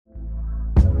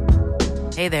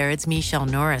Hey there, it's Michelle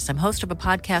Norris. I'm host of a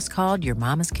podcast called Your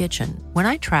Mama's Kitchen. When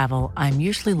I travel, I'm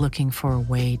usually looking for a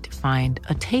way to find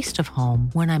a taste of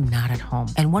home when I'm not at home.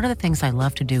 And one of the things I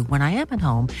love to do when I am at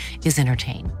home is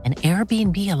entertain. And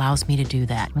Airbnb allows me to do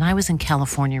that. When I was in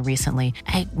California recently,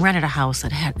 I rented a house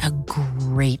that had a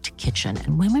great kitchen.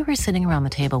 And when we were sitting around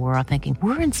the table, we were all thinking,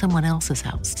 we're in someone else's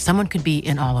house. Someone could be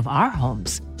in all of our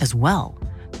homes as well.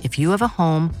 If you have a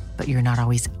home, but you're not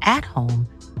always at home,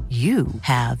 you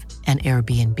have an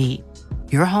Airbnb.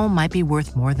 Your home might be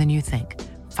worth more than you think.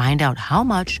 Find out how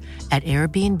much at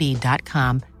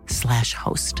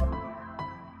airbnb.com/host.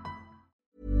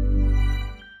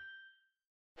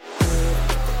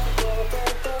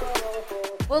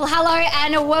 Well, hello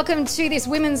and welcome to this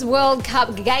Women's World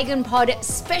Cup Gegenpod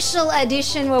special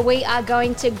edition where we are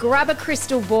going to grab a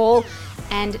crystal ball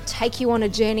and take you on a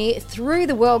journey through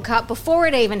the World Cup before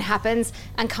it even happens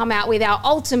and come out with our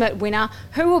ultimate winner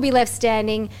who will be left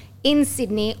standing in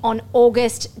Sydney on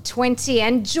August 20.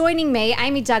 And joining me,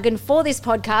 Amy Duggan, for this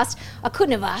podcast, I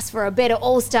couldn't have asked for a better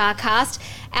all-star cast,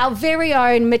 our very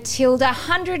own Matilda,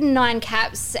 109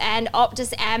 caps and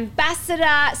Optus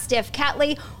ambassador, Steph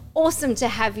Catley. Awesome to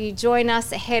have you join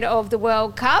us ahead of the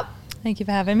World Cup. Thank you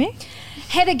for having me.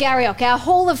 Heather Garriock, our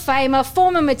Hall of Famer,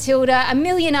 former Matilda, a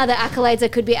million other accolades I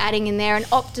could be adding in there, an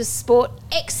Optus Sport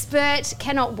expert.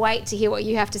 Cannot wait to hear what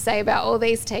you have to say about all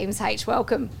these teams. H,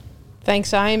 welcome.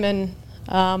 Thanks, Aim, and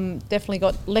definitely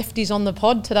got lefties on the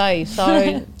pod today,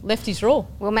 so lefties rule.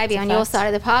 Well, maybe on your side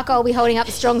of the park. I'll be holding up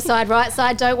the strong side, right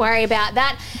side. Don't worry about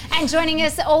that. And joining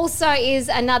us also is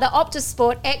another Optus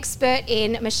Sport expert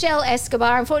in Michelle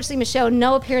Escobar. Unfortunately, Michelle,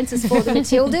 no appearances for the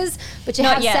Matildas, but you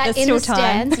have sat in the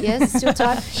stands. Yes, still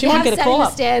time. She might get a call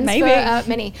up.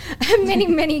 Maybe. For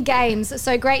many games.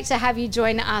 So great to have you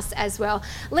join us as well.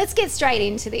 Let's get straight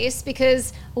into this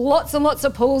because lots and lots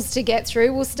of pools to get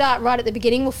through. We'll start right at the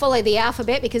beginning. We'll follow the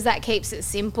alphabet because that keeps it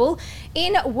simple.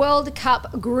 In World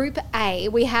Cup Group A,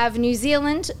 we have New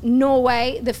Zealand,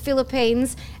 Norway, the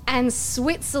Philippines, and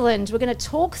Switzerland. We're going to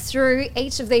talk through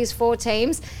each of these four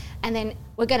teams and then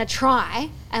we're going to try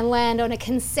and land on a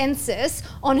consensus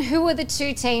on who are the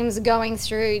two teams going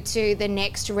through to the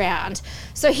next round.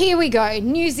 So here we go.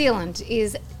 New Zealand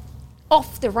is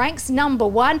off the ranks, number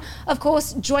one. Of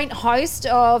course, joint host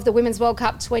of the Women's World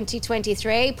Cup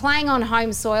 2023, playing on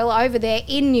home soil over there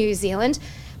in New Zealand.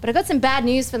 But I've got some bad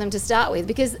news for them to start with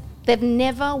because they've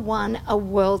never won a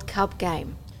World Cup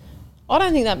game. I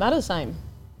don't think that matters, Aim.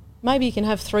 Maybe you can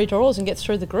have 3 draws and get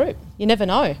through the group. You never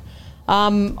know.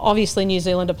 Obviously, New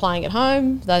Zealand are playing at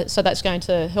home, so that's going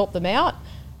to help them out.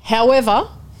 However,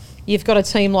 you've got a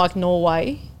team like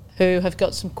Norway who have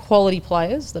got some quality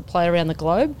players that play around the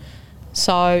globe.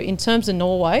 So in terms of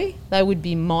Norway, they would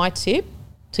be my tip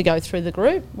to go through the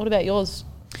group. What about yours?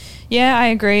 Yeah, I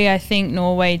agree. I think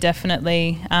Norway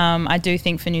definitely. I do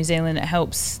think for New Zealand it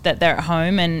helps that they're at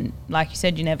home and like you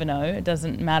said, you never know. It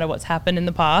doesn't matter what's happened in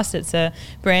the past. It's a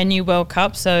brand new World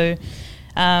Cup. So,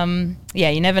 you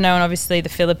never know. And obviously the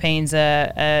Philippines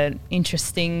are an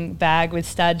interesting bag with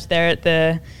Stadge there at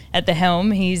the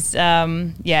helm. He's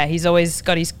always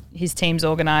got his teams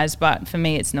organised, but for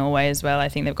me it's Norway as well. I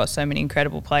think they've got so many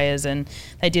incredible players and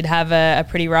they did have a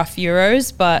pretty rough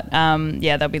Euros, but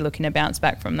they'll be looking to bounce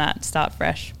back from that, start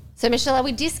fresh. So Michelle, are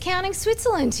we discounting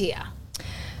Switzerland here?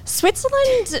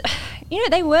 Switzerland,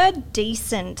 they were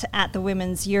decent at the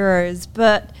Women's Euros,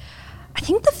 but I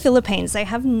think the Philippines, they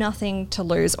have nothing to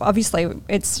lose. Obviously,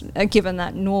 it's a given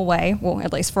that Norway, well,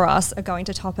 at least for us, are going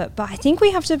to top it. But I think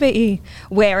we have to be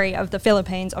wary of the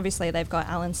Philippines. Obviously, they've got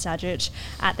Alen Stajic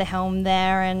at the helm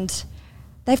there, and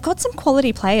they've got some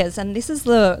quality players. And this is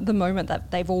the moment that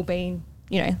they've all been,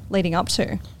 leading up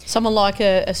to. Someone like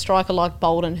a striker like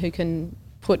Bolden who can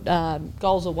put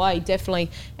goals away,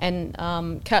 definitely. And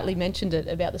Catley mentioned it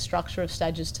about the structure of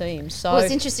Stadge's team. So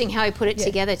it's interesting how he put it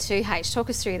together too, H. Talk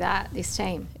us through this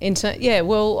team.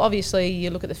 Obviously you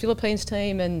look at the Philippines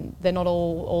team and they're not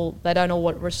they don't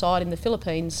all reside in the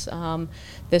Philippines.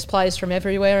 There's players from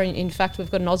everywhere. In fact,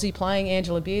 we've got an Aussie playing,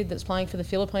 Angela Beard, that's playing for the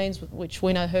Philippines, which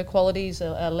we know her qualities,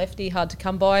 a lefty, hard to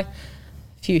come by.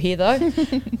 Few here though,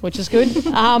 which is good.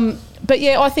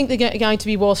 I think they're going to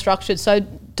be well structured. So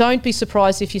don't be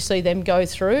surprised if you see them go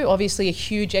through. Obviously, a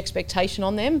huge expectation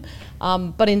on them.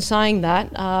 But in saying that,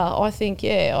 I think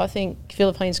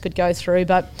Philippines could go through.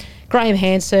 But Graham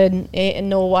Hansen,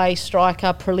 Norway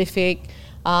striker, prolific,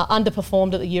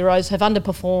 underperformed at the Euros, have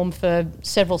underperformed for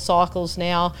several cycles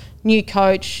now. New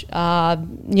coach,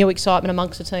 new excitement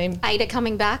amongst the team. Ada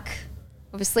coming back.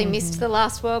 Obviously missed the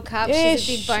last World Cup. Yeah, she's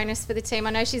a big bonus for the team.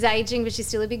 I know she's ageing, but she's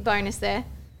still a big bonus there.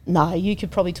 No, you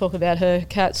could probably talk about her,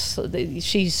 Cats.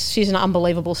 She's an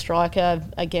unbelievable striker.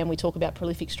 Again, we talk about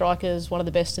prolific strikers, one of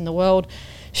the best in the world.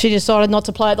 She decided not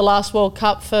to play at the last World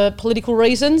Cup for political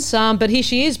reasons, but here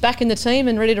she is back in the team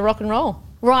and ready to rock and roll.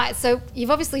 Right, so you've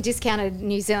obviously discounted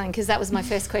New Zealand because that was my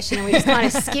first question, and we just kind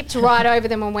of skipped right over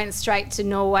them and went straight to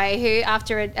Norway, who,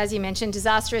 after, as you mentioned,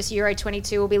 disastrous Euro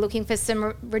 22, will be looking for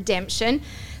some redemption.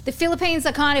 The Philippines,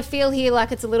 I kind of feel here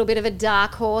like it's a little bit of a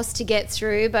dark horse to get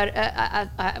through, but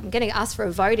I'm going to ask for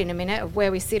a vote in a minute of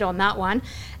where we sit on that one.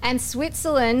 And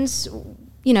Switzerland,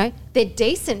 you know, they're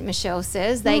decent, Michelle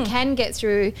says. They can get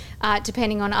through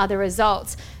depending on other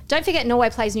results. Don't forget Norway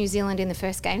plays New Zealand in the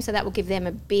first game, so that will give them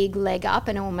a big leg up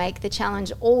and it will make the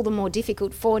challenge all the more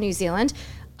difficult for New Zealand.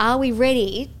 Are we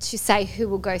ready to say who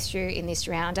will go through in this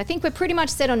round? I think we're pretty much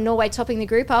set on Norway topping the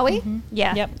group, are we? Mm-hmm.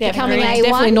 Yeah. Yep. Becoming Agreed. A1.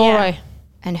 Definitely Norway. Yeah.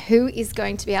 And who is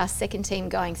going to be our second team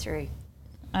going through?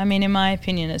 I mean, in my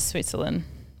opinion, it's Switzerland,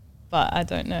 but I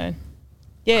don't know.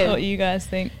 Yeah. What you guys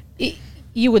think?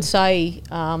 You would say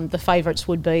the favourites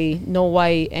would be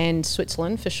Norway and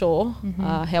Switzerland for sure.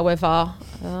 However,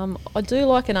 I do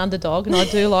like an underdog, and I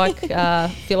do like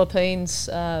Philippines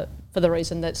for the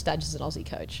reason that Stadge is an Aussie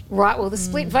coach. Right, well, the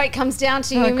split vote comes down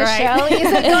to you, great. Michelle.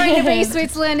 Is it going to be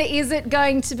Switzerland? Is it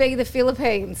going to be the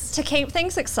Philippines? To keep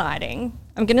things exciting,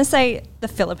 I'm going to say the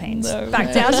Philippines. No Back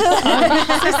way. down to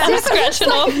I'm scratching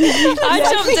off. I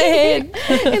jumped ahead.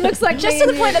 It looks like just me to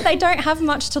the and point you. that they don't have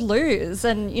much to lose,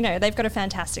 and you know they've got a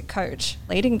fantastic coach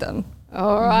leading them.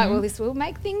 All right, well, this will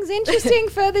make things interesting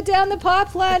further down the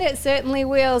pipeline. It certainly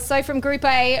will. So from Group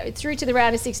A through to the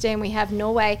round of 16, we have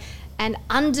Norway and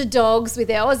underdogs with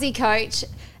their Aussie coach,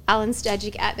 Alan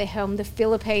Stajic at the helm, the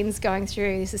Philippines going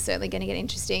through. This is certainly going to get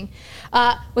interesting.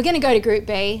 We're going to go to Group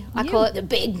B. I call it the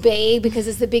Big B because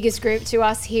it's the biggest group to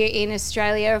us here in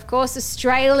Australia. Of course,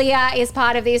 Australia is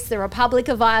part of this, the Republic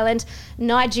of Ireland,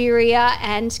 Nigeria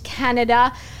and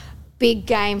Canada. Big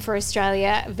game for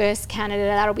Australia versus Canada.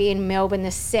 That'll be in Melbourne,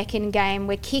 the second game.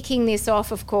 We're kicking this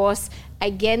off, of course,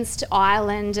 against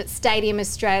Ireland at Stadium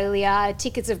Australia.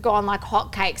 Tickets have gone like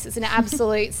hotcakes. It's an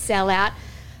absolute sellout.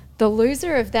 The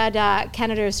loser of that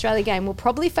Canada-Australia game will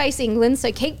probably face England,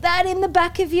 so keep that in the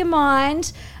back of your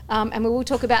mind. And we will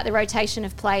talk about the rotation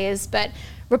of players. But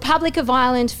Republic of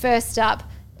Ireland first up.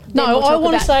 No, I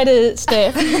want to say to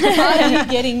Steph, are you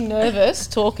getting nervous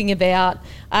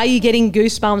are you getting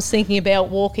goosebumps thinking about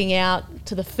walking out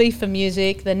to the FIFA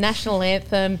music, the national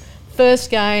anthem, first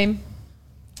game?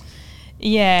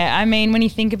 Yeah, I mean, when you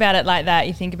think about it like that,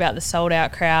 you think about the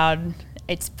sold-out crowd.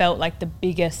 It's felt like the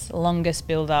biggest, longest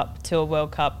build-up to a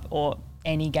World Cup or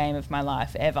any game of my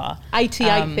life ever.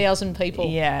 88,000 people.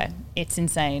 Yeah, it's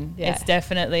insane. Yeah. It's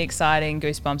definitely exciting,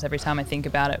 goosebumps every time I think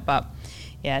about it. But,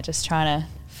 yeah, just trying to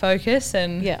focus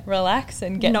and relax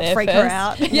and get Not there freak first. her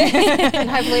out. And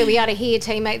hopefully we are to hear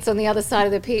teammates on the other side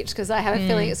of the pitch because I have a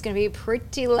feeling it's going to be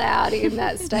pretty loud in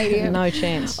that stadium. No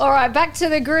chance. All right, back to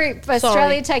the group.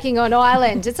 Australia taking on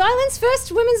Ireland. It's Ireland's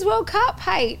first Women's World Cup,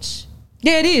 H.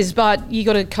 Yeah, it is, but you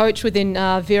got a coach within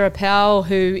Vera Powell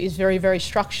who is very, very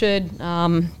structured,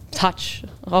 touch,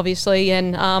 obviously,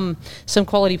 and some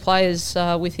quality players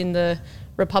within the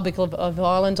Republic of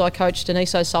Ireland. I coached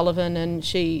Denise O'Sullivan and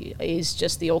she is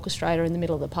just the orchestrator in the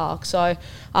middle of the park. So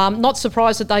not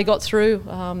surprised that they got through.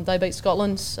 They beat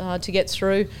Scotland to get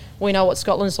through. We know what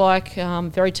Scotland's like,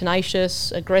 very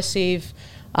tenacious, aggressive,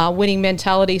 winning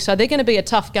mentality. So they're going to be a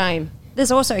tough game.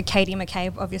 There's also Katie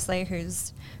McCabe, obviously,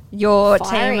 who's your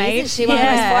Fiery, teammate. isn't she one of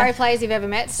the most fiery players you've ever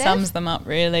met, Steph? Sums them up,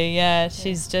 really, yeah.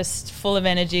 She's just full of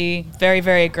energy, very,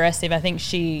 very aggressive. I think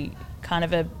she kind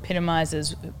of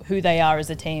epitomises who they are as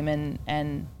a team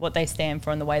and what they stand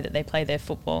for and the way that they play their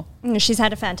football. She's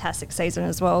had a fantastic season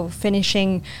as well,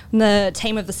 finishing the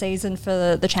team of the season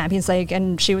for the Champions League,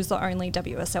 and she was the only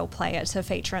WSL player to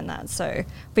feature in that, so it'll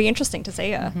be interesting to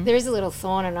see her. There is a little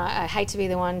thorn, and I hate to be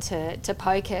the one to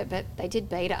poke it, but they did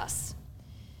beat us.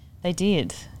 They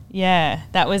did. Yeah,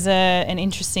 that was an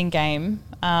interesting game.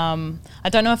 I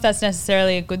don't know if that's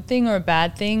necessarily a good thing or a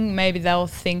bad thing. Maybe they'll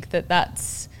think that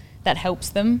helps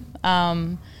them.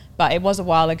 But it was a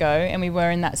while ago and we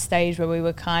were in that stage where we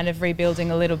were kind of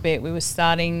rebuilding a little bit. We were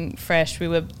starting fresh. We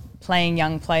were playing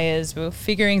young players. We were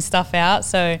figuring stuff out.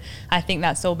 So I think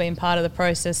that's all been part of the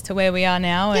process to where we are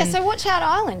now. Yeah, And so watch out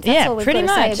Ireland. That's all we've got to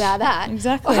say about that.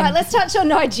 Exactly. All right, let's touch on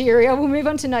Nigeria. We'll move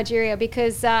on to Nigeria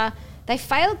because they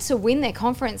failed to win their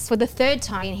conference for the third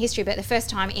time in history, but the first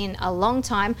time in a long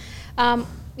time.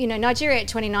 Nigeria at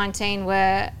 2019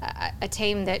 were a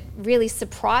team that really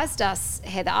surprised us,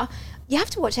 Heather. You have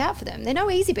to watch out for them. They're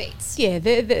no easy beats. Yeah,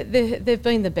 they've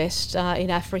been the best in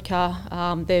Africa.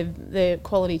 They're a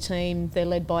quality team. They're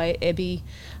led by Ebi.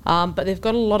 But they've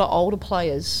got a lot of older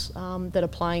players that are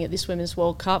playing at this Women's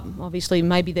World Cup. Obviously,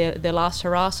 maybe their last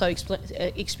hurrah, so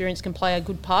experience can play a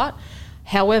good part.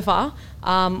 However,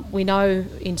 we know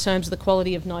in terms of the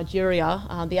quality of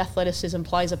Nigeria, the athleticism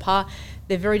plays a part.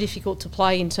 They're very difficult to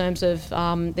play in terms of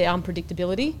their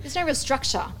unpredictability. There's no real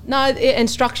structure. No, and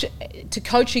structure to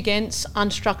coach against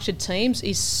unstructured teams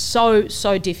is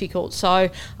so difficult. So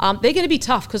they're going to be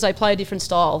tough because they play a different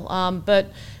style.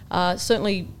 But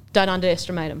certainly don't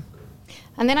underestimate them.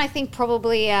 And then I think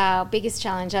probably our biggest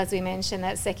challenge, as we mentioned,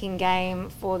 that second game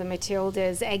for the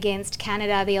Matildas against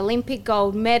Canada, the Olympic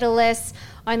gold medalists,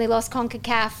 only lost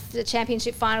CONCACAF, the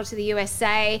championship final to the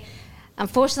USA.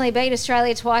 Unfortunately, beat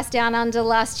Australia twice down under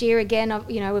last year. Again,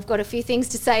 we've got a few things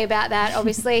to say about that,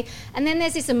 obviously. And then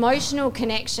there's this emotional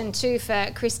connection too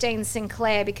for Christine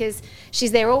Sinclair, because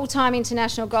she's their all-time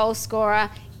international goal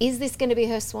scorer. Is this going to be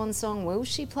her swan song? Will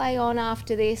she play on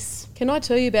after this? Can I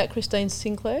tell you about Christine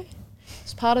Sinclair?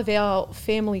 It's part of our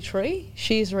family tree.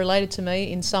 She is related to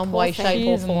me in some way, shape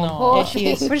or form. Yeah, she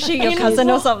is. Was she your cousin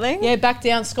or something? Yeah, back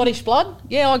down Scottish blood.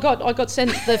 Yeah, I got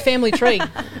sent the family tree.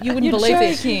 You wouldn't believe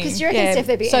this. Because do you reckon, Steph,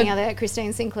 there'd be any other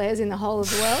Christine Sinclairs in the whole of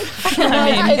the world?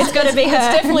 It's got to be her.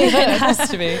 It's definitely her. It has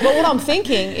to be. But what I'm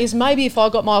thinking is maybe if I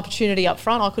got my opportunity up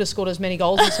front, I could have scored as many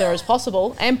goals as her as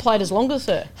possible and played as long as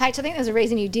her. H, I think there's a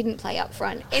reason you didn't play up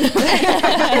front. Anyway,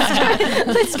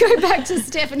 let's go back to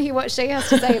Steph and hear what she has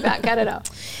to say about Canada.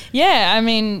 Yeah, I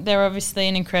mean, they're obviously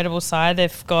an incredible side.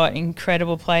 They've got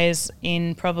incredible players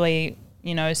in probably,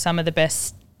 some of the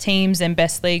best teams and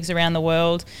best leagues around the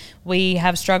world. We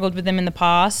have struggled with them in the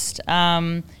past,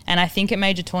 and I think at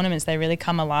major tournaments they really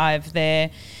come alive.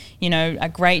 They're, a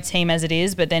great team as it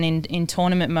is, but then in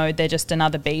tournament mode they're just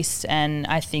another beast. And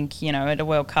I think, at a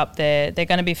World Cup they're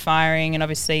going to be firing, and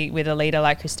obviously with a leader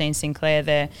like Christine Sinclair,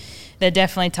 they're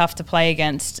definitely tough to play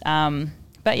against.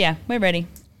 But yeah, we're ready.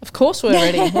 Of course we're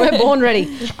ready. We're born ready.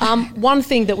 One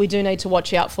thing that we do need to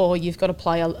watch out for, you've got to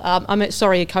play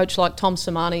a coach like Tom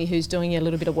Samani, who's doing a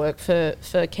little bit of work for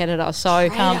Canada. So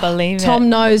can't believe it. Tom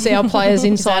knows our players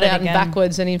inside out and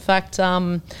backwards, and in fact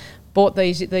bought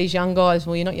these young guys.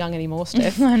 Well, you're not young anymore,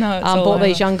 Steph. I know. Bought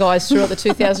these young guys throughout the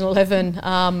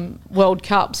 2011 World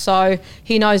Cup. So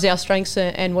he knows our strengths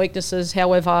and weaknesses.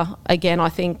 However, again, I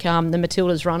think the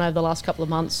Matildas' run over the last couple of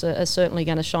months are certainly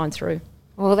going to shine through.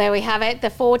 Well, there we have it. The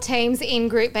 4 teams in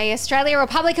Group B, Australia,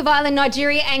 Republic of Ireland,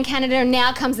 Nigeria and Canada.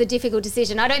 Now comes the difficult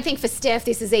decision. I don't think for Steph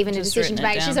this is even a decision to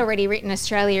make. She's already written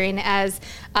Australia in as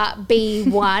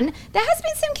B1. There has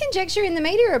been some conjecture in the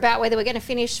media about whether we're going to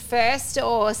finish first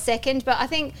or second, but I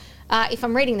think if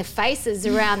I'm reading the faces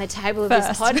around the table of this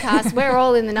podcast, we're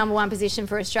all in the number 1 position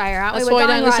for Australia, aren't we? That's why I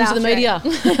don't listen to the media.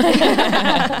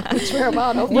 Which we're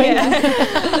about, aren't we?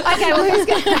 Yeah. Okay, well, who's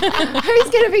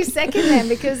going to be second then?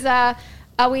 Because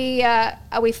are we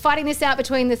fighting this out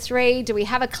between the 3? Do we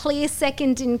have a clear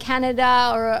second in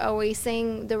Canada, or are we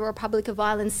seeing the Republic of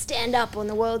Ireland stand up on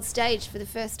the world stage for the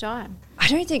first time? I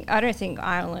don't think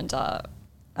Ireland are,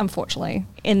 unfortunately,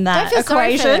 in that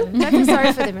equation. Don't feel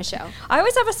sorry for them, Michelle. I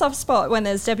always have a soft spot when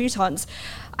there's debutantes.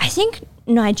 I think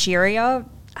Nigeria,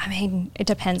 I mean, it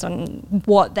depends on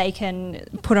what they can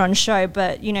put on show,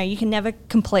 but, you can never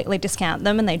completely discount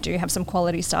them, and they do have some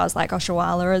quality stars like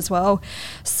Oshuala as well.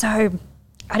 So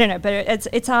I don't know, but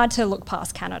it's hard to look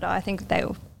past Canada. I think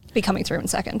they'll be coming through in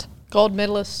second. Gold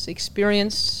medalists,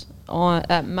 experienced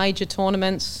at major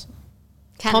tournaments.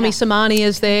 Canada. Tommy Samani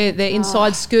is their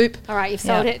inside scoop. All right, you've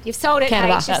sold it. You've sold it,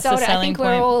 Canada. H. You've sold it. I think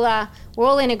we're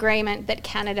all in agreement that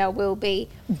Canada will be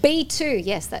B2.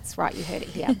 Yes, that's right. You heard it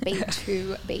here.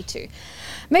 B2.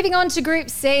 Moving on to Group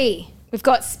C. We've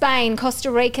got Spain, Costa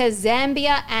Rica,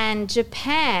 Zambia and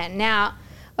Japan. Now,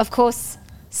 of course,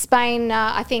 Spain,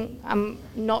 I think I'm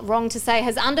not wrong to say,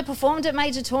 has underperformed at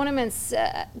major tournaments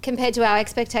compared to our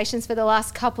expectations for the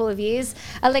last couple of years.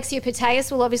 Alexia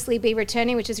Putellas will obviously be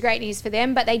returning, which is great news for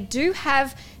them, but they do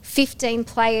have 15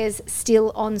 players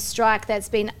still on strike. That's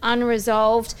been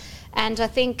unresolved. And I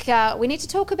think we need to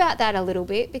talk about that a little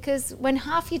bit, because when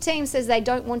half your team says they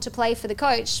don't want to play for the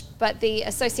coach, but the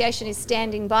association is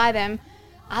standing by them,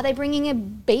 are they bringing a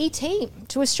B team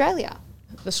to Australia?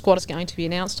 The squad is going to be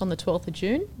announced on the 12th of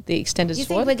June, the extended squad.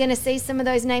 squad. You think we're going to see some of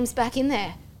those names back in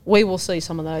there? We will see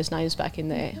some of those names back in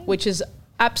there, which is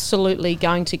absolutely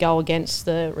going to go against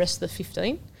the rest of the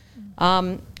 15.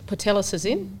 Putellas is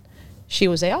in. she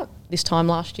was out this time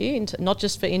last year, not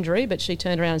just for injury, but she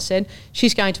turned around and said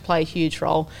she's going to play a huge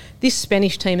role. This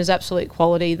Spanish team is absolute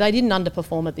quality. They didn't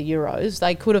underperform at the Euros.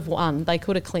 They could have won. They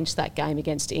could have clinched that game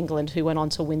against England, who went on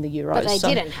to win the Euros. But they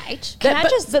didn't, H. Can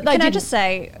I just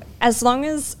say, as long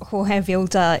as Jorge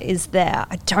Vilda is there,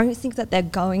 I don't think that they're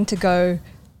going to go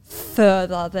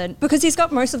further than, because he's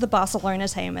got most of the Barcelona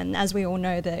team, and as we all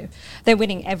know, they're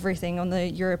winning everything on the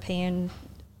European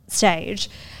stage.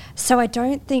 So I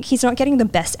don't think he's not getting the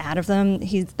best out of them.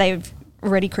 They've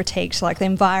already critiqued like the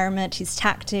environment, his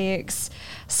tactics.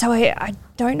 So I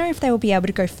don't know if they will be able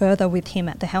to go further with him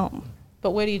at the helm.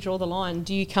 But where do you draw the line?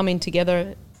 Do you come in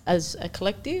together as a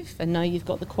collective and know you've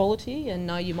got the quality and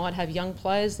know you might have young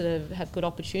players that have good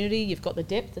opportunity? You've got the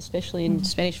depth, especially in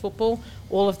Spanish football.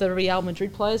 All of the Real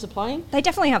Madrid players are playing. They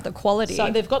definitely have the quality.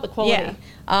 So they've got the quality.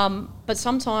 Yeah. But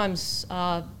sometimes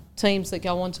teams that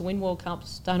go on to win World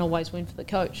Cups don't always win for the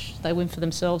coach. They win for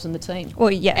themselves and the team. Well,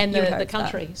 yeah, and the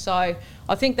country. So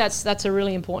I think that's a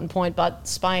really important point. But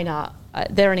Spain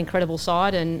they're an incredible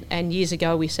side, and years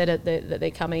ago we said it that they're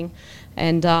coming,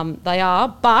 and they are.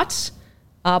 But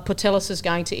Portelis is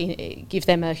going to give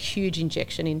them a huge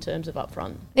injection in terms of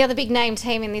upfront. The other big name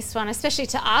team in this one, especially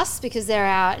to us because they're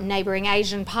our neighbouring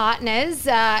Asian partners,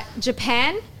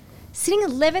 Japan. Sitting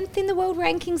 11th in the world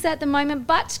rankings at the moment,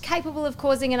 but capable of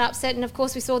causing an upset. And of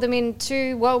course, we saw them in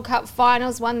 2 World Cup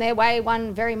finals, one their way,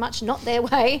 one very much not their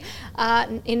way,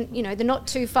 in the not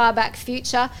too far back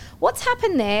future. What's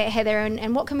happened there, Heather,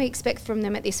 and what can we expect from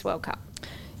them at this World Cup?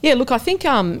 Yeah, look, I think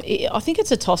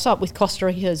it's a toss-up with Costa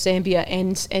Rica, Zambia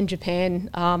and Japan.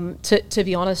 To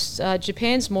be honest,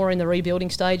 Japan's more in the rebuilding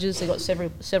stages. They've got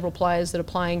several players that are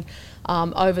playing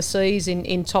overseas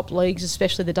in top leagues,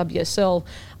 especially the WSL,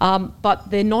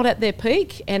 but they're not at their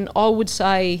peak. And I would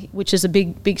say, which is a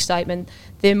big statement,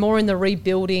 they're more in the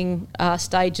rebuilding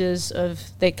stages of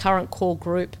their current core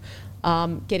group.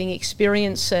 Getting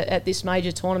experience at this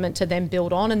major tournament to then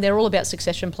build on, and they're all about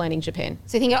succession planning, Japan.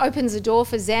 So you think it opens the door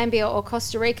for Zambia or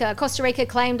Costa Rica? Costa Rica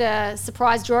claimed a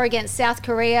surprise draw against South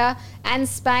Korea and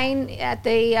Spain at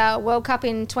the World Cup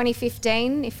in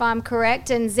 2015, if I'm correct.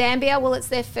 And Zambia, well, it's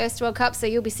their first World Cup, so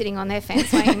you'll be sitting on their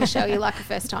fence waiting, Michelle, you're like a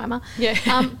first-timer.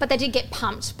 Yeah. But they did get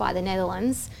pumped by the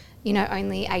Netherlands,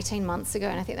 only 18 months ago,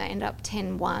 and I think they ended up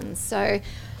 10-1. So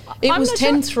it was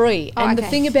 10-3, and the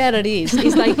thing about it is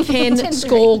they can 10-3.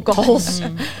 score goals.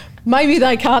 Maybe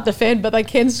they can't defend, but they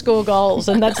can score goals,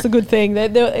 and that's the good thing.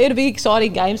 It'll be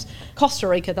exciting games. Costa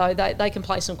Rica, though, they can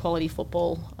play some quality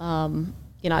football,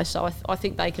 so I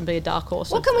think they can be a dark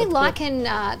horse. What can we liken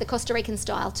the Costa Rican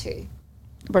style to?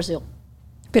 Brazil.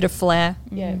 Bit of flair.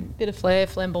 Yeah, bit of flair,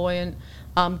 flamboyant,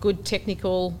 good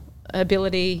technical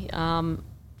ability,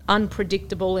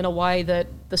 unpredictable in a way that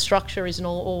the structure isn't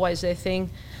always their thing.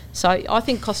 So I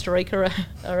think Costa Rica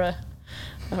are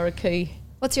a key.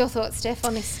 What's your thoughts, Steph,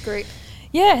 on this group?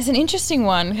 Yeah, it's an interesting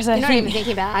one because You're not even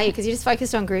thinking about it, are you? Because you just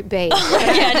focused on Group B. Yeah,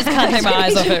 I just can't take my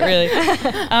eyes off it,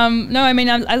 really. No, I mean,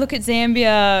 I look at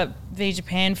Zambia v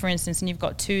Japan, for instance, and you've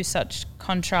got 2 such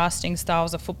contrasting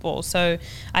styles of football. So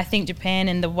I think Japan,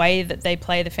 and the way that they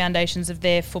play, the foundations of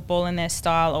their football and their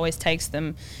style always takes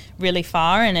them really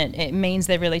far, and it means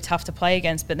they're really tough to play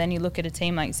against. But then you look at a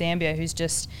team like Zambia, who's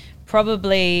just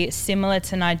probably similar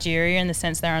to Nigeria in the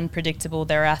sense they're unpredictable,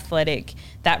 they're athletic.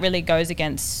 That really goes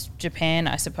against Japan,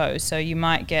 I suppose. So you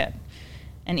might get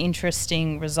an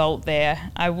interesting result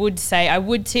there. I would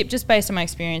tip, just based on my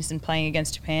experience in playing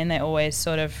against Japan, they always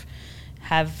sort of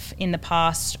have in the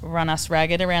past run us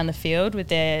ragged around the field with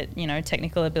their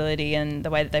technical ability and the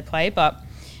way that they play. But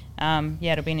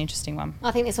it'll be an interesting one.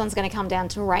 I think this one's going to come down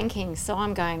to rankings, so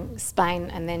I'm going Spain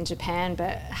and then Japan.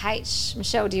 But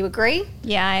Michelle, do you agree?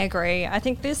 Yeah, I agree. I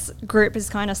think this group is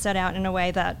kind of set out in a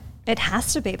way that it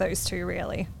has to be those 2,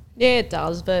 really. Yeah, it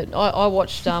does. But I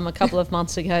watched a couple of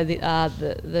months ago the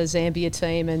Zambia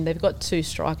team, and they've got 2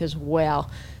 strikers. Wow,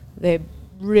 they're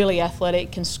really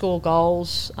athletic, can score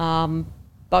goals,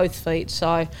 both feet.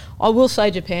 So I will say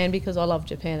Japan because I love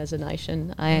Japan as a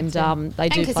nation, and they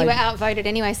do. Because you were outvoted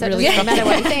anyway, so really it doesn't matter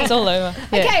what you think. It's all over.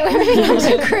 Okay, we're moving on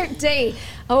to Group D.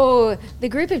 Oh, the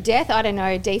group of death. I don't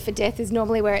know. D for death is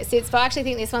normally where it sits, but I actually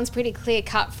think this one's pretty clear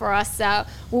cut for us.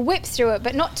 We'll whip through it,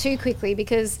 but not too quickly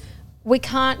because we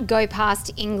can't go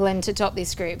past England to top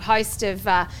this group. Host of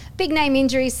big name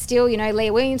injuries still.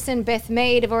 Leah Williamson, Beth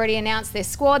Mead have already announced their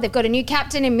squad. They've got a new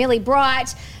captain in Millie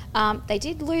Bright. They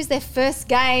did lose their first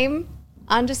game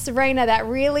under Serena, that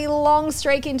really long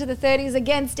streak into the 30s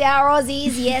against our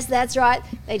Aussies. Yes, that's right.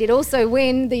 They did also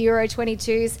win the Euro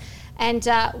 22s. And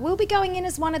we'll be going in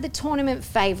as one of the tournament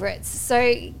favourites.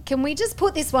 So can we just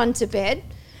put this one to bed?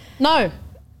 No,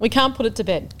 we can't put it to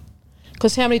bed.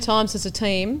 Because how many times has a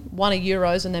team won a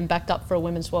Euros and then backed up for a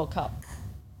Women's World Cup?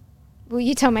 Well,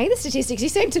 you tell me the statistics. You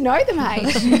seem to know them, hey.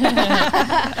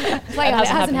 Play on, it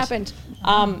hasn't happened.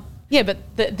 Yeah, but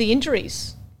the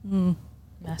injuries.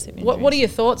 Massive injuries. What are your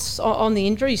thoughts on the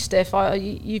injuries, Steph?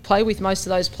 You play with most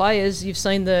of those players. You've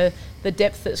seen the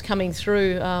depth that's coming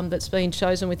through that's been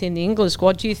chosen within the England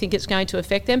squad. Do you think it's going to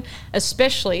affect them?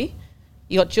 Especially,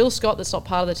 you got Jill Scott that's not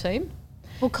part of the team.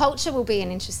 Well, culture will be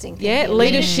an interesting thing. Yeah,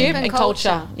 leadership and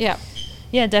culture. Yeah.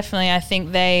 Yeah, definitely. I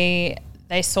think they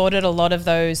sorted a lot of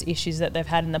those issues that they've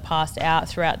had in the past out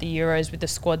throughout the Euros with the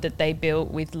squad that they built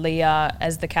with Leah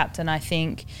as the captain. I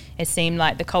think it seemed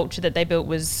like the culture that they built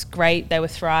was great. They were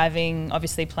thriving,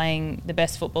 obviously playing the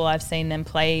best football I've seen them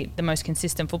play, the most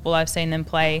consistent football I've seen them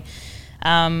play.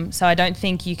 So I don't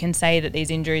think you can say that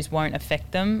these injuries won't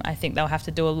affect them. I think they'll have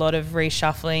to do a lot of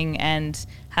reshuffling and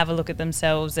have a look at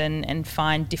themselves and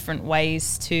find different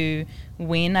ways to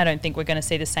win. I don't think we're going to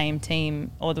see the same team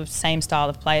or the same style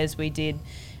of players we did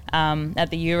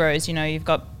at the Euros. You know, you've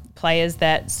got players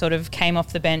that sort of came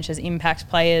off the bench as impact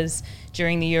players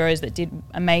during the Euros that did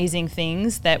amazing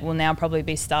things that will now probably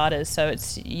be starters. So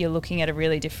you're looking at a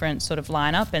really different sort of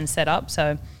lineup and setup.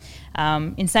 So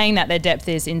in saying that, their depth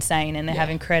is insane and they have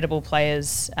incredible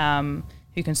players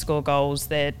who can score goals.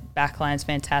 Their backline's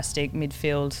fantastic,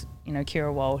 midfield, you know,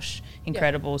 Kira Walsh,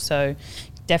 incredible. So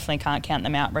definitely can't count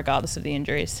them out regardless of the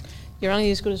injuries. You're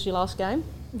only as good as your last game.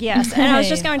 Yes, and I was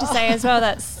just going to say as well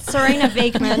that Serena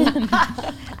Wiegmann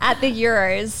at the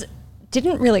Euros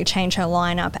didn't really change her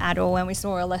lineup at all when we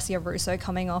saw Alessia Russo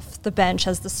coming off the bench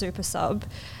as the super sub.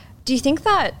 Do you think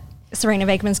that Serena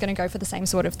Wiegmann's going to go for the same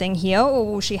sort of thing here, or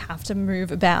will she have to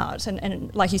move about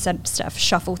and like you said, Steph,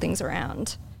 shuffle things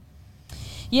around?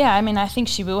 Yeah, I mean, I think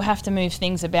she will have to move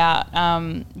things about.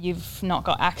 You've not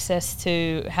got access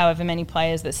to however many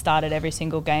players that started every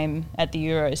single game at the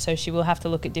Euros, so she will have to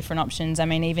look at different options. I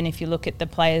mean, even if you look at the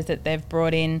players that they've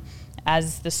brought in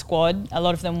as the squad, a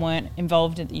lot of them weren't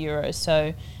involved at the Euros.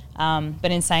 So,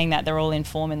 but in saying that, they're all in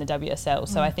form in the WSL.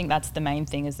 So I think that's the main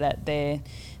thing, is that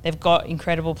they've got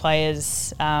incredible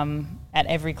players at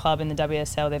every club in the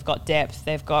WSL. They've got depth,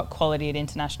 they've got quality at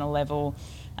international level.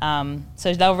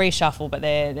 So they'll reshuffle, but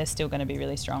they're still going to be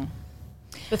really strong.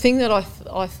 The thing that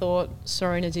I thought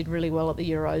Serena did really well at the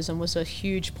Euros and was a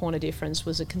huge point of difference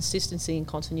was a consistency and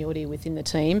continuity within the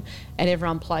team, and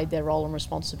everyone played their role and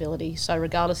responsibility. So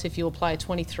regardless if you were player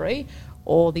 23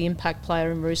 or the impact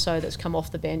player in Russo that's come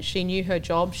off the bench, she knew her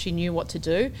job, she knew what to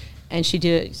do, and she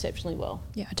did it exceptionally well.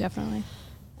 Yeah, definitely.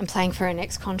 And playing for her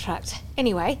next contract.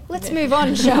 Anyway, let's move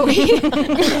on, shall we?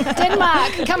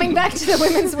 Denmark coming back to the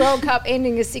Women's World Cup,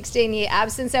 ending a 16-year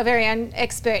absence. Our very own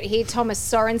expert here, Thomas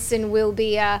Sorensen, will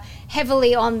be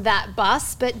heavily on that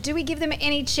bus. But do we give them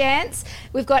any chance?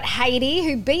 We've got Haiti,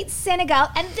 who beat Senegal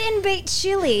and then beat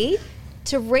Chile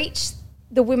to reach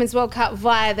the Women's World Cup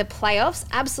via the playoffs.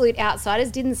 Absolute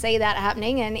outsiders, didn't see that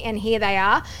happening, and here they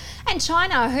are. And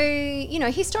China, who, you know,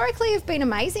 historically have been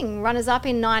amazing. Runners-up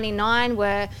in 99,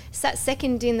 were sat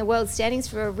second in the world standings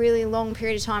for a really long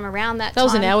period of time around that time. That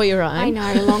was an hour, you're right. I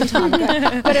know, a long time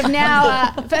ago. But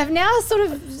have now sort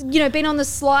of, you know, been on the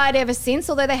slide ever since,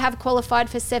 although they have qualified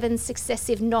for 7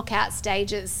 successive knockout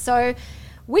stages. So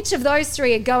which of those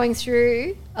three are going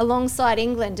through alongside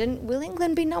England, and will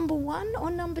England be number 1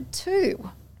 or number 2?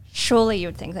 Surely you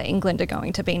would think that England are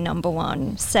going to be number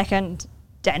 1. Second,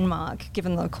 Denmark,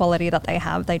 given the quality that they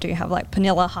have. They do have like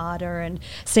Pernille Harder and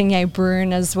Signe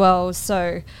Brun as well.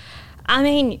 So, I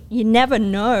mean, you never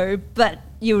know, but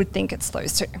you would think it's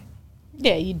those two.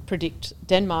 Yeah, you'd predict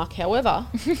Denmark. However,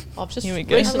 I've just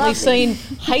recently seen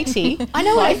Haiti. I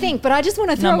know what I think, but I just want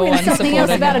to throw in something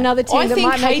else about another team that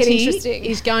might make it interesting. I think Haiti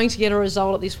is going to get a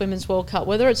result at this Women's World Cup,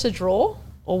 whether it's a draw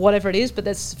or whatever it is, but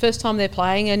that's the first time they're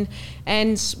playing.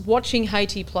 And watching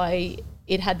Haiti play,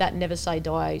 it had that never say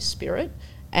die spirit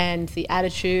and the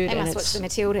attitude. They must watch the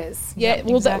Matildas. Yeah, yep,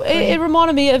 well, exactly. It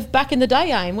reminded me of back in the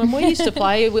day, Aim, when we used to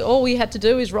play. All we had to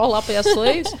do is roll up our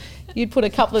sleeves. You'd put a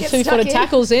couple of two-footed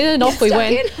tackles in and off we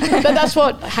went. But that's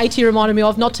what Haiti reminded me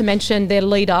of, not to mention their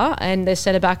leader and their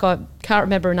centre-back. I can't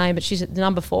remember her name, but she's at the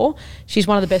number 4. She's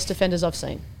one of the best defenders I've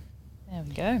seen. There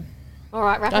we go. All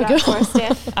right, wrap it up for us,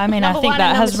 Steph. I mean, I think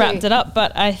that has wrapped it up,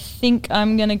 but I think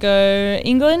I'm going to go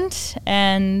England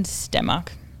and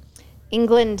Denmark.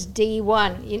 England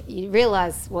D1. You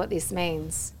realise what this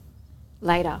means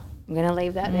later. I'm going to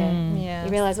leave that there. Yeah.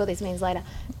 You realise what this means later.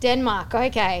 Denmark,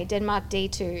 okay. Denmark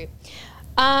D2.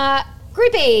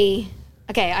 Group E.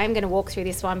 Okay, I'm going to walk through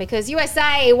this one because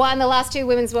USA won the last 2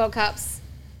 Women's World Cups.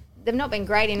 They've not been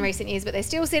great in recent years, but they're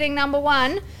still sitting number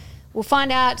 1. We'll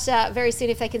find out very soon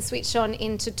if they can switch on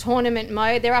into tournament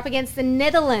mode. They're up against the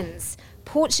Netherlands,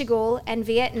 Portugal and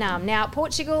Vietnam. Now,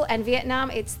 Portugal and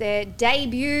Vietnam, it's their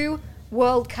debut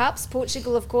World Cups.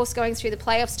 Portugal, of course, going through the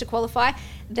playoffs to qualify.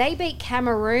 They beat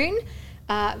Cameroon.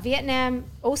 Vietnam,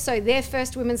 also their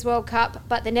first Women's World Cup,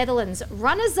 but the Netherlands,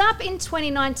 runners-up in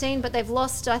 2019, but they've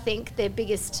lost, I think, their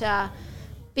biggest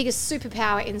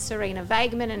superpower in Serena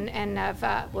Weigman, and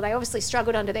they obviously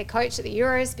struggled under their coach at the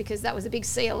Euros because that was a big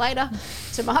see you later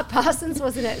to Mark Parsons,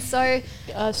 wasn't it? So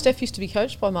Steph used to be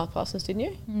coached by Mark Parsons, didn't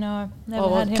you? No, never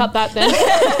had him. Cut that then.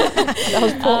 That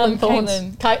was Portland Thorns.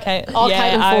 Caitlin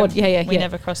Ford. We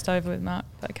never crossed over with Mark,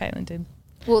 but Caitlin did.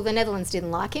 Well, the Netherlands didn't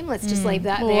like him. Let's just leave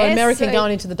that there. Well, American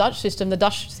going into the Dutch system. The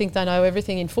Dutch think they know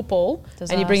everything in football.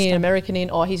 Disaster. And you bring an American in,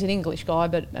 he's an English guy,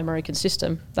 but American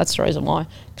system. That's the reason why.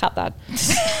 Cut that.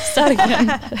 Start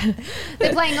again.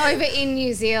 They're playing over in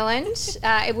New Zealand.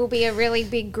 It will be a really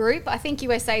big group. I think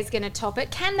USA is going to top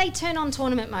it. Can they turn on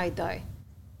tournament mode, though?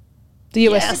 The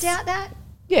US. Do you doubt that?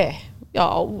 Yeah.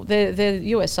 Oh, the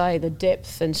USA, the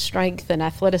depth and strength and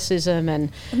athleticism and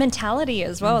The mentality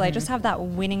as well. They just have that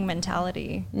winning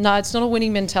mentality. no, it's not a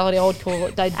winning mentality. I would call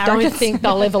it. They don't think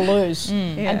they'll ever lose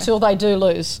until they do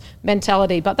lose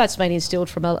mentality. But that's been instilled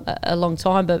from a long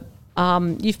time. But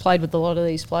you've played with a lot of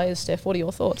these players, Steph. What are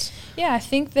your thoughts? Yeah, I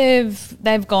think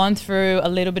they've gone through a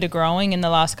little bit of growing in the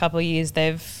last couple of years.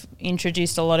 They've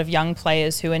introduced a lot of young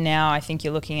players who are now, I think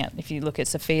you're looking at, if you look at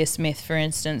Sophia Smith, for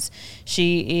instance,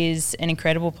 she is an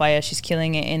incredible player. She's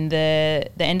killing it in the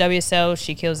NWSL.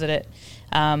 She kills it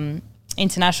at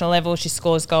international level. She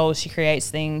scores goals. She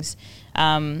creates things.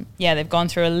 They've gone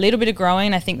through a little bit of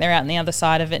growing. I think they're out on the other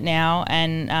side of it now.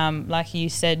 And like you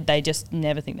said, they just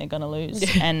never think they're going to lose.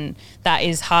 Yeah. And that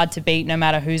is hard to beat no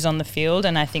matter who's on the field.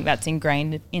 And I think that's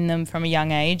ingrained in them from a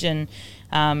young age. And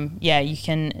you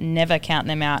can never count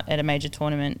them out at a major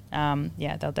tournament.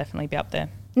 They'll definitely be up there.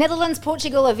 Netherlands,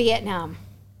 Portugal or Vietnam?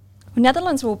 Well,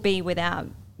 Netherlands will be without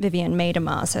Vivian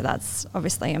Miedema, so that's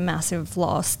obviously a massive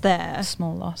loss there. A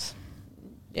small loss.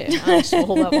 Yeah, I saw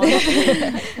that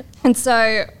one. And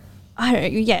so,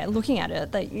 looking at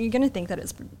it, you're going to think that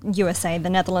it's USA, the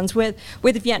Netherlands. With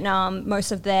Vietnam,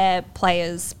 most of their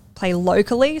players play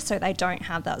locally, so they don't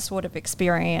have that sort of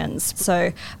experience.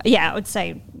 So, I would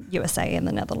say USA and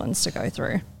the Netherlands to go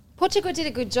through. Portugal did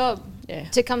a good job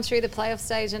to come through the playoff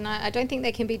stage, and I don't think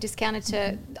they can be discounted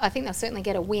to. I think they'll certainly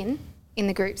get a win in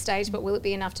the group stage, but will it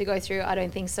be enough to go through? I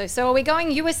don't think so. So are we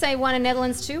going USA 1 and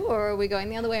Netherlands 2, or are we going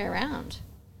the other way around?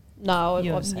 No,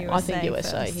 USA I think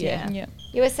USA. first, yeah.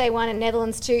 USA 1 and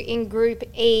Netherlands 2 in Group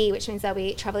E, which means they'll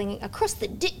be travelling across the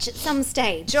ditch at some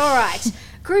stage. All right.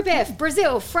 Group F,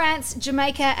 Brazil, France,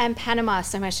 Jamaica and Panama.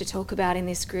 So much to talk about in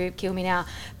this group. Kill me now.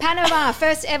 Panama,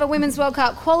 first ever Women's World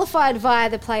Cup, qualified via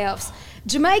the playoffs.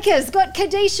 Jamaica's got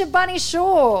Khadijah Bunny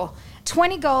Shaw.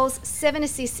 20 goals, 7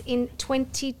 assists in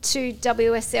 22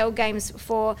 WSL games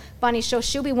for Bunny Shaw.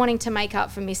 She'll be wanting to make up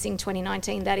for missing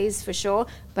 2019, that is for sure.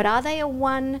 But are they a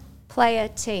one-player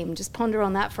team? Just ponder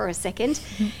on that for a second.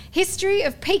 History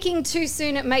of peaking too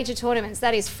soon at major tournaments.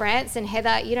 That is France. And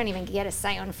Heather, you don't even get a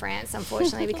say on France,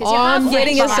 unfortunately, because you're half French. I'm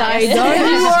getting a say. Now. Don't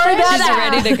you worry about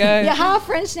that. She's ready to go. You're half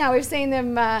French now. We've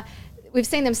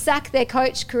seen them sack their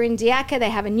coach, Corinne Diacre.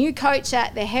 They have a new coach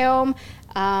at the helm.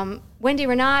 Wendy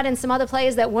Renard and some other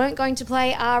players that weren't going to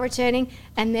play are returning.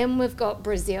 And then we've got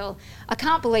Brazil. I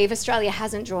can't believe Australia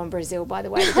hasn't drawn Brazil, by the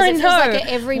way, because it feels like at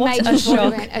every major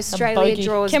tournament Australia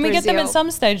draws Can we Brazil. get them at some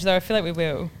stage, though? I feel like we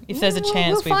will. If there's a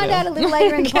chance, we'll find out a little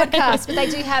later in the podcast. But they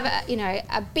do have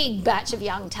a big batch of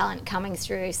young talent coming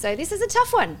through. So this is a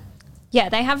tough one. Yeah,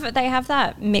 they have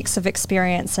that mix of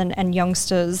experience and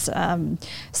youngsters.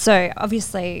 So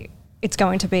obviously it's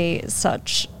going to be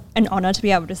such an honour to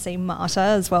be able to see Marta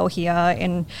as well here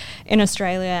in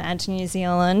Australia and New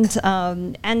Zealand.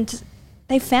 And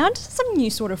they found some new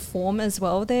sort of form as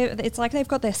well. It's like they've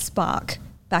got their spark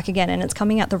back again, and it's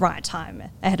coming at the right time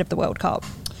ahead of the World Cup.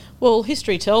 Well,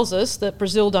 history tells us that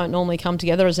Brazil don't normally come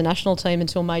together as a national team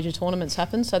until major tournaments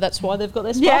happen, so that's why they've got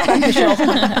their spark back, Michelle.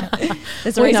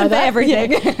 There's a reason for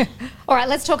everything. Yeah. All right,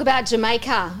 let's talk about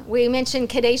Jamaica. We mentioned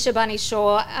Khadijah Bunny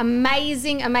Shaw.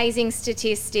 Amazing, amazing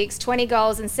statistics. 20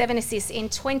 goals and 7 assists in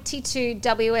 22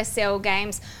 WSL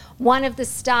games. One of the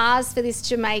stars for this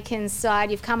Jamaican side.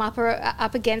 You've come up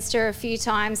against her a few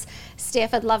times.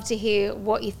 Steph, I'd love to hear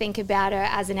what you think about her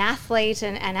as an athlete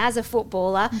and as a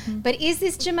footballer. Mm-hmm. But is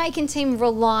this Jamaican team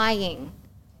relying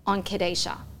on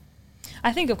Khadijah?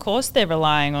 I think, of course, they're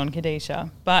relying on Khadijah,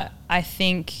 but I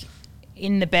think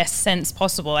in the best sense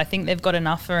possible. I think they've got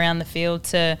enough around the field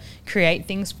to create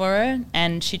things for her,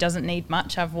 and she doesn't need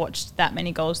much. I've watched that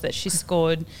many goals that she's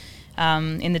scored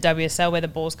in the WSL where the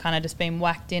ball's kind of just been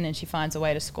whacked in and she finds a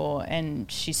way to score,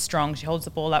 and she's strong. She holds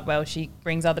the ball up well. She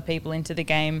brings other people into the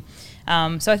game.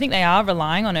 So I think they are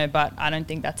relying on her, but I don't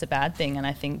think that's a bad thing. And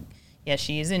I think, yeah,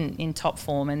 she is in top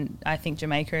form, and I think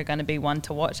Jamaica are going to be one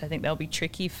to watch. I think they'll be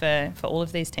tricky for all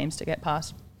of these teams to get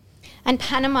past. And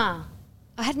Panama,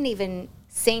 I hadn't even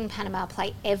seen Panama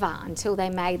play ever until they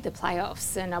made the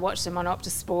playoffs, and I watched them on Optus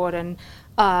Sport, and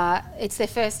it's their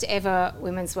first ever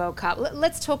Women's World Cup.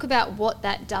 Let's talk about what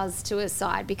that does to a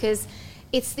side, because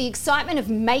it's the excitement of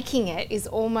making it is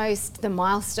almost the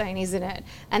milestone, isn't it?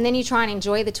 And then you try and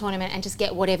enjoy the tournament and just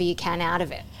get whatever you can out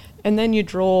of it. And then you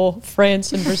draw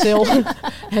France and Brazil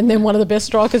and then one of the best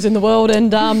strikers in the world.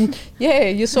 And,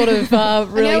 you're sort of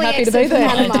really happy to be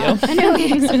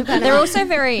there. They're also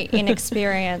very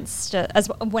inexperienced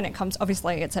when it comes,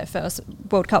 obviously it's their first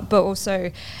World Cup, but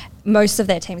also most of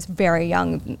their team's very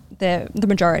young. The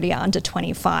majority are under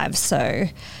 25. So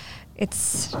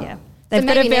it's, they've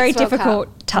got a very difficult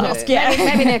task.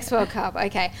 Maybe next World Cup.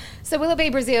 Okay. So will it be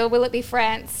Brazil? Will it be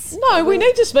France? No, we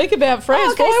need to speak about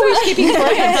France. Why are we skipping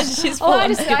France?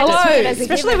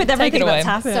 Especially with everything that's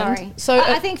happened. Sorry. So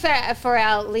I think for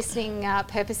our listening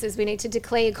purposes, we need to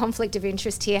declare conflict of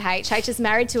interest here. H is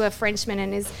married to a Frenchman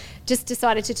and has just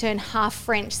decided to turn half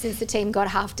French since the team got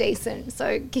half decent.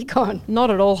 So kick on. Not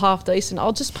at all half decent.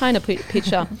 I'll just paint a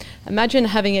picture. Imagine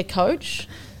having a coach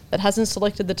that hasn't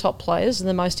selected the top players and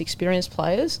the most experienced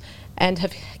players and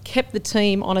have kept the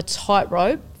team on a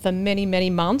tightrope for many, many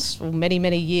months or many,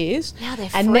 many years. Now they're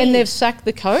and free. Then they've sacked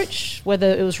the coach, whether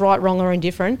it was right, wrong or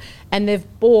indifferent, and they've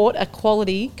bought a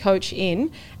quality coach in,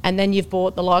 and then you've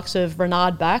bought the likes of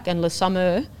Renard back and Le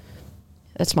Sommer.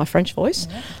 That's my French voice.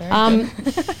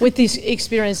 With this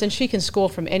experience, and she can score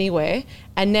from anywhere.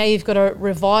 And now you've got a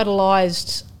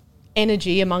revitalised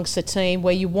energy amongst the team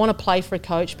where you want to play for a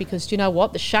coach because, do you know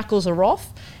what? The shackles are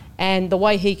off, and the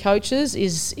way he coaches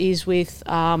is with,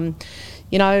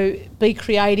 be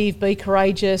creative, be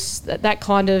courageous, that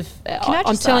kind of...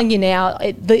 I'm telling you now,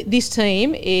 this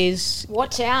team is...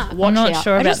 Watch out. I'm not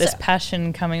sure about this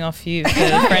passion coming off you for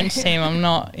the French team. I'm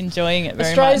not enjoying it very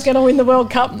Australia's much. going to win the World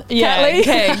Cup, Yeah, Catley.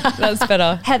 okay, that's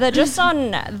better. Heather, just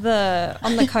on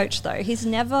the coach though, he's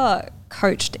never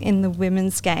coached in the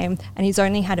women's game and he's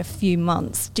only had a few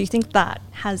months. Do you think that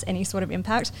has any sort of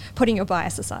impact, putting your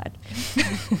bias aside?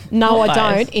 No, I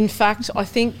don't. In fact, I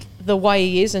think the way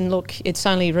he is, and look, it's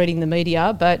only reading the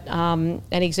media, but an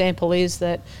example is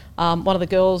that one of the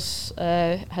girls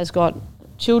has got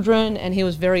children and he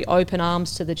was very open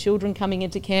arms to the children coming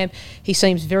into camp. He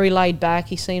seems very laid back.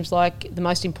 He seems like the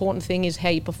most important thing is how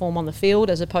you perform on the field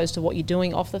as opposed to what you're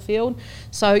doing off the field.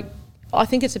 So I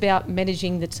think it's about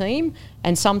managing the team,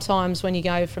 and sometimes when you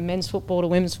go from men's football to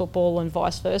women's football and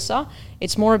vice versa,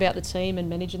 it's more about the team and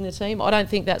managing the team. I don't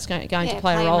think that's going to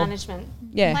play a role. Management.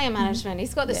 Yeah, player management.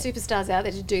 He's got the superstars out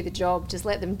there to do the job. Just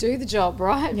let them do the job,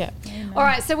 right? Yeah. All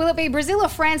right, so will it be Brazil or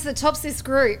France that tops this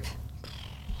group?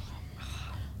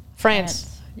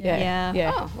 France. Yeah.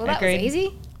 Oh, well, that was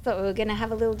easy. Thought we were going to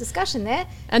have a little discussion there.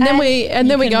 And then we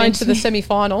go into the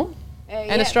semi-final.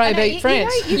 And Australia beat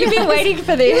France. You've been waiting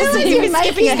for this.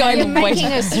 You're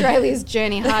making Australia's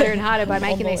journey harder and harder by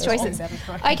making these choices.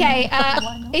 Okay,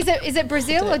 is it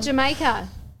Brazil or Jamaica?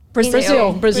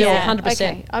 Brazil, 100%.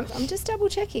 Okay, I'm just double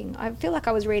checking. I feel like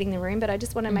I was reading the room, but I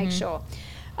just want to make sure.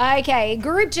 Okay,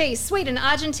 Group G, Sweden,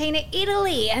 Argentina,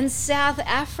 Italy and South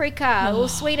Africa. Well,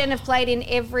 Sweden have played in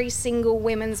every single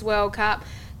Women's World Cup.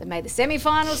 They've made the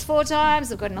semi-finals 4 times.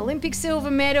 They've got an Olympic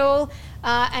silver medal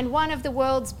and one of the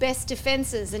world's best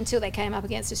defences until they came up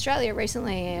against Australia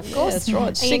recently, of course. Yeah,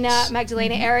 that's right. In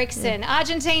Magdalena Eriksson.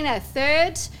 Argentina,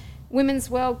 3rd Women's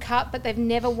World Cup, but they've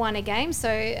never won a game.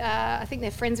 So I think they're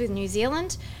friends with New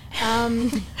Zealand.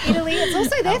 Italy, it's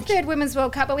also their 3rd Women's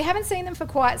World Cup, but we haven't seen them for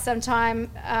quite some time.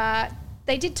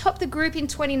 They did top the group in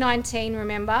 2019,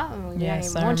 remember? Oh,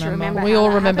 yes, I remember. We all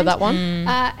remember that one.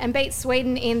 And beat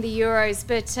Sweden in the Euros.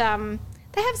 But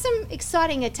they have some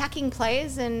exciting attacking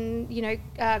players, and,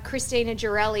 Christina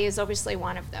Girelli is obviously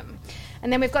one of them.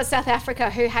 And then we've got South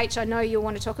Africa, who, I know you'll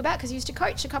want to talk about because you used to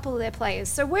coach a couple of their players.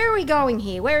 So where are we going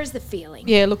here? Where is the feeling?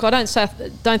 Yeah, look, I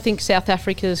don't think South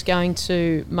Africa is going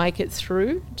to make it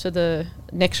through to the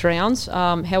next rounds.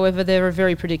 However, they're a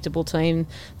very predictable team.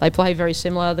 They play very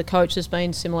similar. The coach has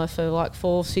been similar for like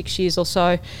 4-6 years or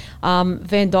so.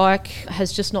 Van Dijk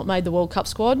has just not made the World Cup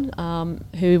squad,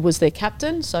 who was their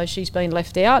captain, so she's been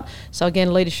left out. So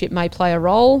again, leadership may play a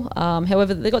role.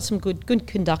 However, they've got some good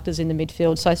conductors in the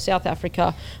midfield. So South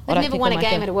Africa, they've never won a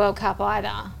game at a World Cup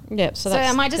either. Yeah, so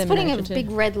am I just putting a big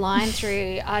red line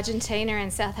through Argentina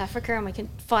and South Africa, and we can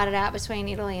fight it out between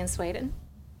Italy and Sweden?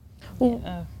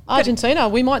 Well, Argentina.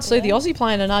 We might see the Aussie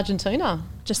playing in Argentina.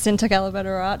 Jacinta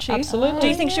Galabetta-Archi. Absolutely. Do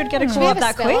you think she would get a Should call we up have a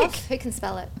that spell quick? off? Who can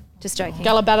spell it? Just joking.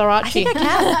 Galabetta-Archi.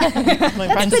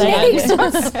 It's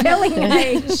not spelling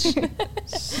age.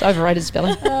 It's overrated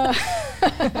spelling.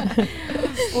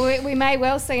 We may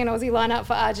well see an Aussie lineup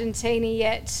for Argentina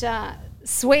yet.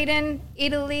 Sweden,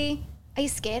 Italy. Are you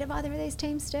scared of either of these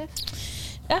teams, Steph?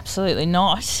 Absolutely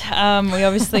not. We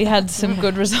obviously had some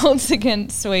good results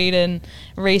against Sweden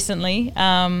recently.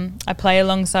 I play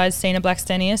alongside Stina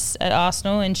Blackstenius at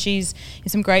Arsenal, and she's in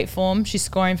some great form. She's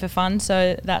scoring for fun,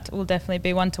 so that will definitely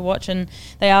be one to watch. And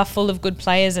they are full of good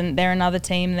players, and they're another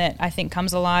team that I think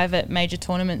comes alive at major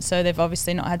tournaments. So they've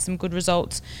obviously not had some good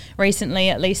results recently,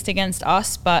 at least against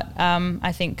us. But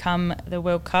I think come the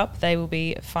World Cup, they will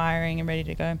be firing and ready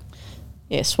to go.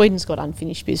 Yeah, Sweden's got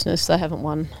unfinished business. They haven't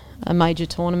won a major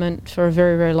tournament for a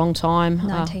very, very long time.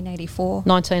 1984.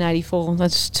 1984.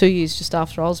 That's 2 years just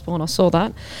after I was born. I saw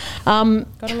that.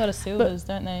 Got a lot of silvers,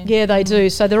 don't they? Yeah, they do.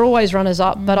 So they're always runners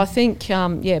up. But I think,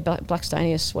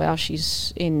 Blackstenius, wow,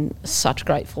 she's in such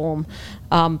great form.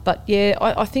 But yeah,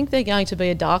 I think they're going to be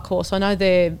a dark horse. I know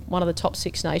they're one of the top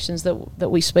 6 nations that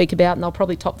we speak about, and they'll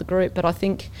probably top the group. But I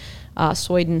think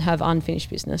Sweden have unfinished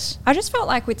business. I just felt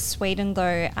like with Sweden,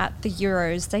 though, at the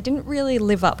Euros, they didn't really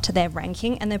live up to their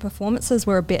ranking and their performances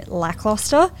were a bit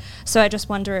lacklustre. So I just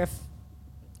wonder if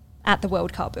at the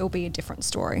World Cup it will be a different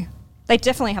story. They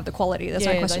definitely have the quality. There's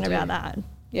no question about that.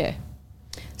 Yeah.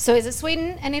 So is it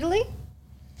Sweden and Italy?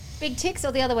 Big ticks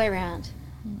or the other way around?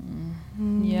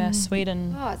 Yeah,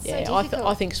 Sweden. Oh, it's so Yeah, difficult.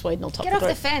 I think Sweden will top Get the off the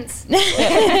group. fence.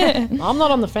 I'm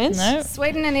not on the fence. No.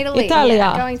 Sweden and Italy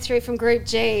Italia. going through from Group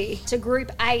G to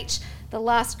Group H, the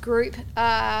last group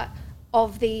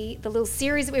of the little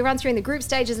series that we run through in the group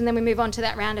stages, and then we move on to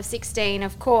that round of 16,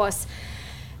 of course.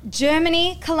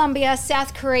 Germany, Colombia,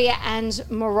 South Korea and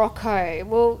Morocco.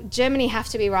 Well, Germany have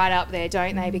to be right up there,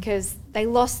 don't they? Because they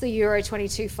lost the Euro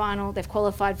 22 final. They've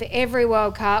qualified for every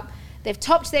World Cup. They've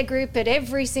topped their group at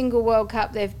every single World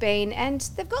Cup they've been, and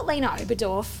they've got Lena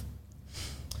Oberdorf.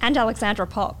 And Alexandra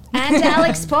Pop. And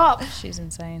Alex Pop. She's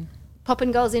insane.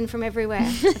 Popping goals in from everywhere.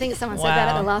 I think someone said that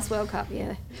at the last World Cup,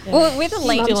 yeah. Well, with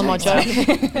Lena, Stealing my joke.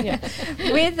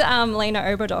 with Lena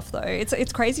Oberdorf, though,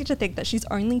 it's crazy to think that she's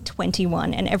only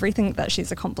 21 and everything that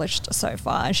she's accomplished so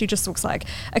far, and she just looks like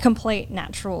a complete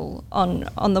natural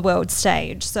on the world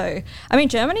stage. So, I mean,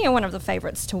 Germany are one of the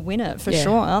favourites to win it for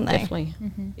sure, aren't they? Definitely.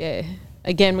 Yeah.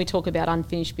 Again, we talk about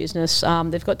unfinished business.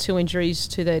 They've got 2 injuries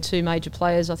to their 2 major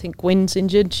players. I think Gwyn's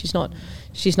injured. She's not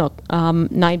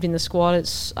named in the squad.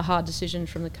 It's a hard decision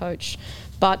from the coach.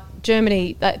 But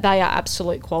Germany, they are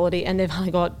absolute quality, and they've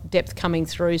only got depth coming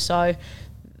through. So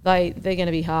they're going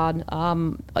to be hard.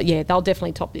 They'll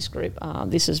definitely top this group.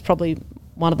 This is probably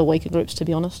one of the weaker groups, to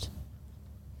be honest.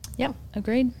 Yep,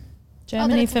 agreed. Then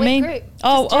Germany it's a for weak me. group.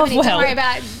 Oh, Germany, well. Don't worry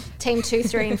about team 2,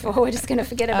 3 and 4. We're just going to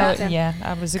forget about them. Yeah,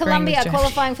 I was agreeing Colombia with Joe.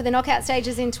 qualifying for the knockout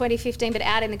stages in 2015 but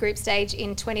out in the group stage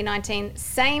in 2019.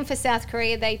 Same for South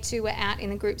Korea. They too were out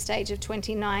in the group stage of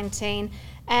 2019.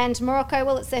 And Morocco,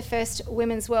 well, it's their first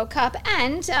Women's World Cup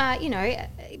and,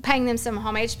 paying them some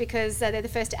homage because they're the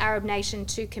first Arab nation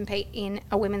to compete in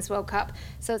a Women's World Cup.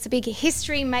 So it's a big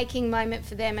history-making moment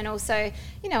for them and also,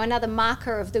 another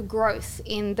marker of the growth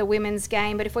in the women's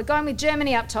game. But if we're going with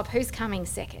Germany up top, who's coming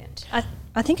second?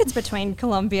 I think it's between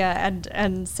Colombia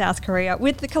and South Korea.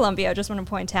 With the Colombia, I just want to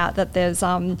point out that there's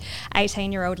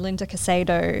 18-year-old Linda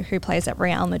Caicedo who plays at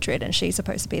Real Madrid, and she's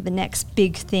supposed to be the next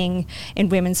big thing in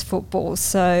women's football.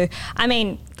 So, I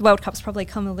mean, the World Cup's probably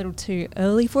come a little too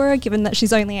early for her, given that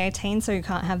she's only 18, so you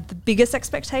can't have the biggest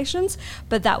expectations,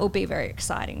 but that will be very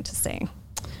exciting to see.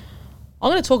 I'm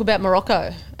going to talk about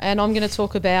Morocco, and I'm going to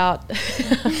talk about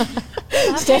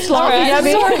Steph's laughing at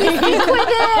me. We're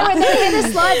there when the header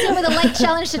slides in with a late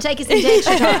challenge to take us into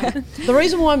extra time. The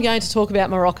reason why I'm going to talk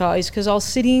about Morocco is because I was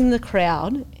sitting in the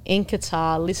crowd in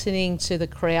Qatar listening to the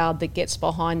crowd that gets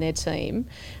behind their team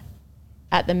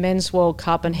at the Men's World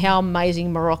Cup and how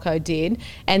amazing Morocco did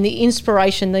and the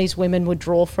inspiration these women would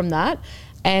draw from that.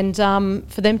 And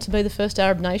for them to be the first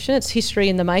Arab nation, it's history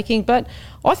in the making. But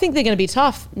I think they're going to be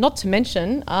tough, not to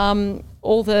mention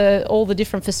all the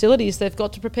different facilities they've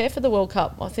got to prepare for the World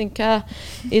Cup. I think we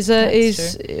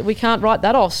can't write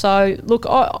that off. So, look,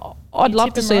 I'd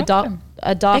love to see a dark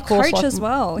Their horse coach like as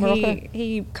well. Morocco.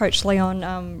 He coached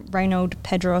Leon Reynold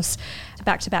Pedros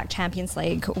back-to-back Champions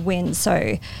League wins.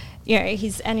 So, he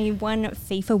won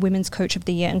FIFA Women's Coach of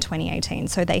the Year in 2018.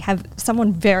 So they have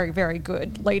someone very, very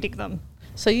good leading them.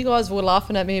 So you guys were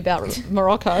laughing at me about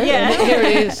Morocco. Yeah. And here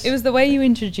it is. It was the way you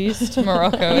introduced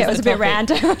Morocco. Yeah, it was a bit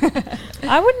random.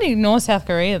 I wouldn't ignore South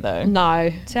Korea though.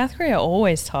 No. South Korea are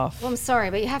always tough. Well, I'm sorry,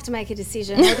 but you have to make a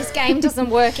decision. Well, this game doesn't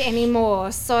work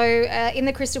anymore. So in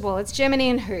the crystal ball, it's Germany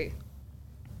and who?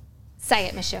 Say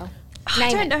it, Michelle.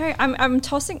 I don't know. I'm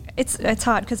tossing. It's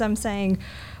hard because I'm saying,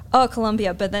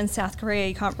 Colombia, but then South Korea,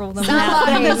 you can't rule them out.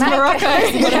 And there's Morocco.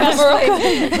 We're going to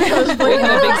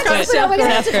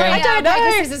have to play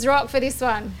paper, scissors, rock for this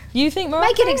one. You think Morocco?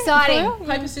 Make it exciting.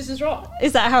 Paper, scissors, rock.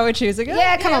 Is that how we're choosing it?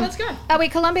 Yeah, come on. Let's go. Are we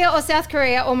Colombia or South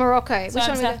Korea or Morocco? So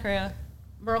I'm South Korea.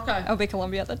 Morocco. I'll be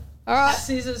Colombia then. All right.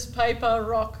 Scissors, paper,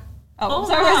 rock. Oh,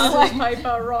 Scissors,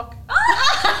 paper, rock.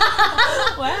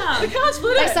 Wow. We can't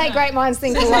split They it. say great minds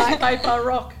think Scissors, alike. paper,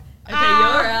 rock. Okay,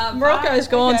 you're out. Morocco's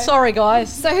gone. Okay. Sorry,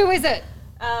 guys. So who is it?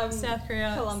 South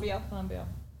Korea. Colombia.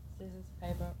 Scissors,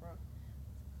 paper, rock.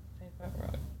 Paper,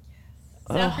 rock.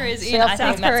 South Korea's in. South I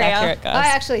think Korea. that's accurate, guys. I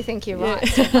actually think you're right.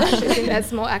 I actually think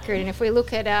that's more accurate. And if we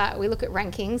look at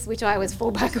rankings, which I always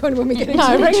fall back on when we get into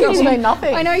No, the rankings trial. mean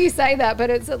nothing. I know you say that, but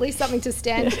it's at least something to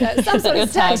stand, some sort of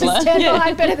A stat to tagline. stand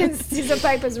behind, better than scissor,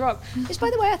 papers, rock. Which, by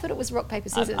the way, I thought it was rock, paper,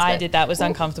 scissors. I but did. That was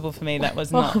uncomfortable for me. That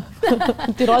was not.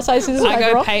 Did I say scissors, I paper,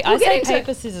 go rock? I We'll get say into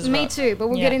paper, scissors, Me rock. too, but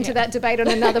we'll Yeah, get into yeah. that debate on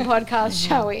another podcast,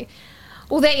 shall we?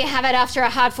 Well, there you have it after a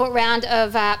hard-fought round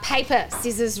of paper,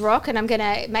 scissors, rock, and I'm going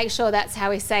to make sure that's how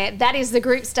we say it. That is the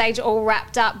group stage all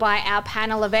wrapped up by our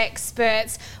panel of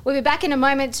experts. We'll be back in a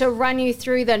moment to run you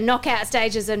through the knockout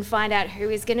stages and find out who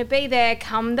is going to be there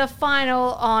come the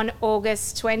final on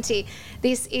August 20.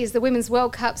 This is the Women's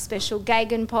World Cup special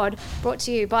Gagan Pod brought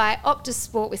to you by Optus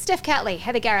Sport with Steph Catley,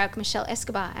 Heather Garrick, Michelle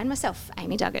Escobar and myself,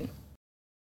 Amy Duggan.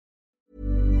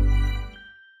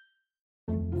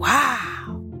 Wow.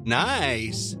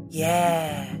 Nice.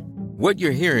 Yeah. What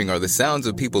you're hearing are the sounds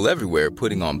of people everywhere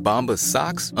putting on Bombas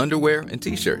socks, underwear, and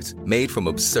T-shirts made from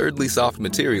absurdly soft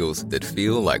materials that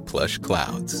feel like plush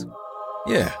clouds.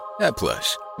 Yeah, that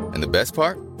plush. And the best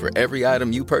part? For every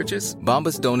item you purchase,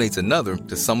 Bombas donates another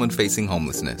to someone facing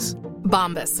homelessness.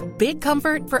 Bombas. Big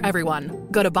comfort for everyone.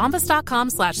 Go to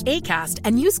bombas.com/ACAST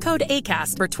and use code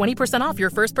ACAST for 20% off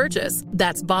your first purchase.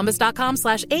 That's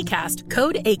bombas.com/ACAST.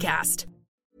 Code ACAST.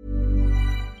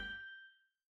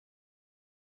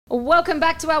 Welcome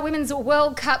back to our Women's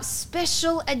World Cup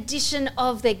special edition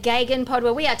of the Gagan Pod,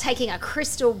 where we are taking a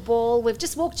crystal ball. We've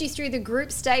just walked you through the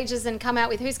group stages and come out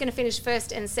with who's going to finish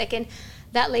first and second.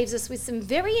 That leaves us with some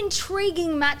very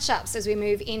intriguing matchups as we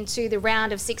move into the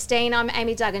round of 16. I'm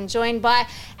Amy Duggan, joined by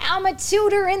our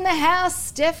Matilda in the house,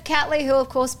 Steph Catley, who will, of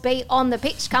course, be on the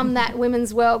pitch come that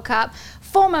Women's World Cup,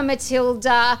 former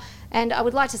Matilda, and I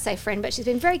would like to say friend, but she's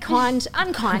been very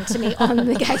unkind to me on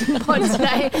the Gagan Pod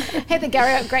today. Heather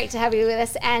Garriott, great to have you with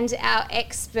us, and our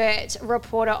expert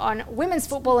reporter on women's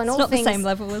football and It's all not things. the same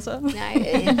level, is it?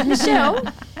 No, Michelle,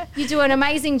 you do an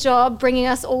amazing job bringing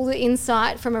us all the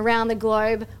insight from around the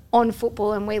globe on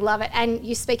football, and we love it. And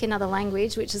you speak another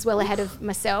language, which is well ahead of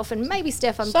myself, and maybe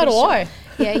Steph. I'm So pretty do sure. I.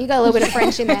 Yeah, you got a little bit of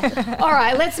French in there. All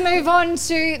right, let's move on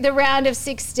to the round of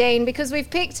 16 because we've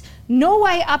picked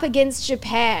Norway up against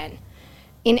Japan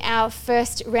in our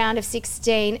first round of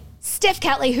 16. Steph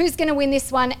Catley, who's going to win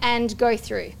this one and go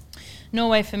through?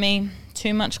 Norway for me.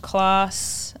 Too much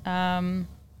class.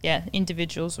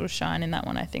 Individuals will shine in that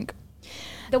one, I think.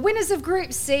 The winners of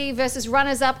Group C versus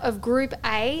runners-up of Group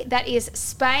A, that is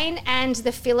Spain and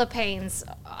the Philippines.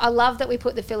 I love that we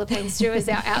put the Philippines through as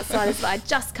our outsiders, but I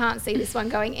just can't see this one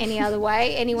going any other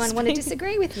way. Anyone want to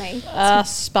disagree with me?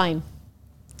 Spain.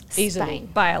 Easily. Spain.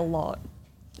 By a lot.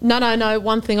 No.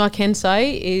 One thing I can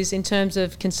say is in terms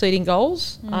of conceding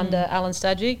goals under Alan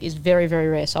Stajic is very, very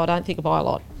rare. So I don't think by a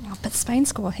lot. Oh, but Spain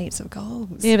score heaps of goals.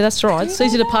 Yeah, but that's right. It's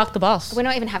easy to park the bus. We're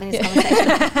not even having this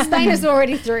conversation. Spain is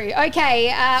already through.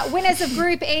 Okay, winners of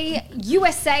Group E,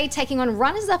 USA taking on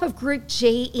runners-up of Group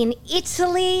G in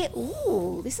Italy.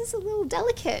 Ooh, this is a little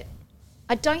delicate.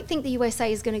 I don't think the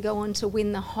USA is going to go on to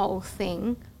win the whole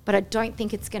thing, but I don't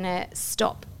think it's going to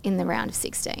stop in the round of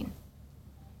 16.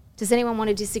 Does anyone want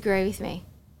to disagree with me?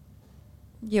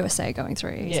 USA going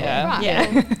through. Yeah. Right.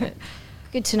 Yeah.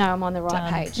 Good to know I'm on the right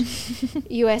Done. page.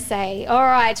 USA. All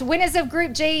right. Winners of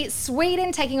Group G,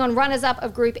 Sweden taking on runners-up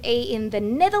of Group E in the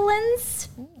Netherlands.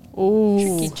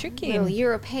 Ooh. Tricky. Little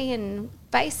European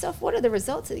face-off. What are the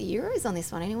results of the Euros on this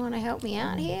one? Anyone want to help me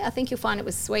out here? I think you'll find it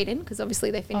was Sweden because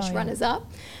obviously they finished runners-up.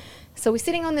 So we're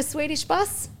sitting on the Swedish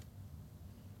bus.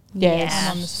 Yes.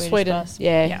 I'm on the Swedish Sweden. bus.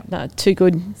 Yeah. No, too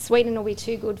good. Sweden will be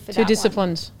too good for that Two one.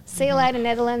 disciplines. See you later,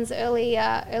 Netherlands. Early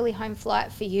home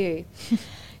flight for you.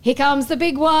 Here comes the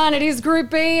big one. It is Group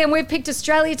B, and we've picked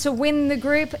Australia to win the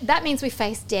group. That means we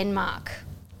face Denmark.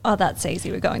 oh, that's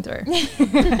easy, we're going through.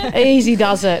 Easy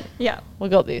does it. Yeah. We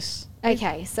got this.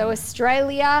 Okay, so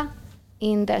Australia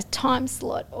in the time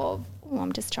slot of,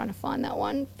 I'm just trying to find that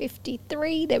one,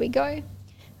 53, there we go.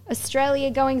 Australia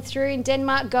going through and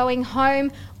Denmark going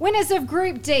home. Winners of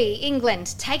Group D,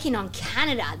 England taking on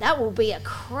Canada. That will be a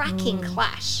cracking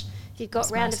clash. If you've got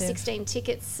round massive. of 16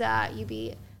 tickets,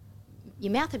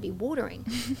 your mouth would be watering.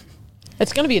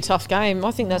 It's going to be a tough game.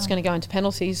 I think that's going to go into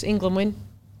penalties. England win.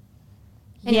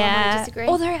 Anyone want to disagree?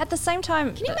 Although at the same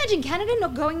time, Can you imagine Canada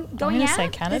not going I'm going to out? say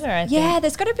Canada, I think. yeah,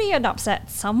 there's got to be an upset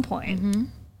at some point.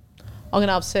 I'm going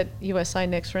to upset USA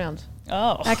next round.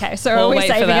 Oh. Okay, so We'll are we wait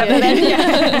for saving that. it then?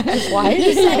 Yeah.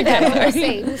 You say that. We'll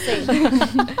see. We'll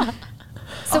see.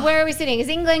 So where are we sitting? Is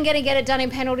England going to get it done in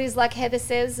penalties like Heather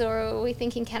says, or are we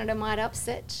thinking Canada might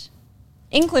upset?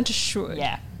 England should.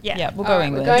 Yeah. Yeah. Yeah, we'll All go right,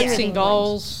 England. we're going with Mixing England.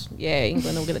 goals. Yeah,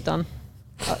 England will get it done.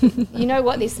 You know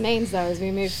what this means, though, as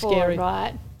we move forward, Scary.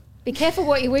 right? Be careful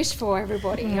what you wish for,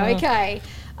 everybody. Okay.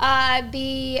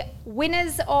 The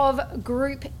winners of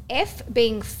Group F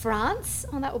being France.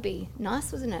 Oh, that would be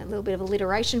nice, wasn't it? A little bit of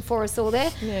alliteration for us all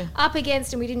there. Yeah. Up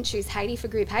against, and we didn't choose Haiti for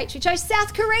Group H, we chose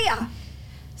South Korea.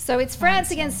 So it's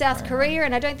France against South Korea,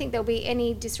 and I don't think there'll be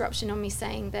any disruption on me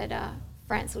saying that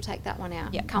France will take that one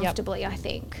out comfortably, I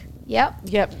think. Yep.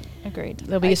 Yep. Agreed.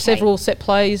 There'll be Okay. several set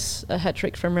plays, a hat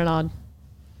trick from Renard.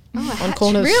 On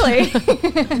corners. Really?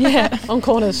 Yeah, on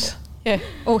corners. Yeah.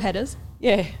 All headers.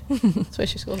 Yeah. That's where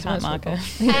she scores Can't most mark her.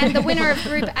 goals. And the winner of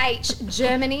Group H,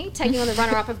 Germany, taking on the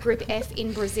runner-up of Group F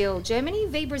in Brazil. Germany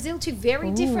v Brazil, two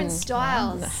very different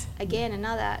styles. Again,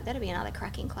 that'd be another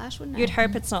cracking clash, wouldn't it? You'd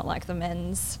hope it's not like the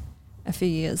men's a few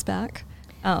years back.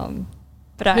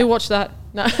 But Who watched that?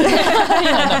 No.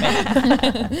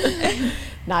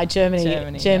 No,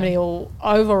 Germany. Germany will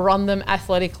overrun them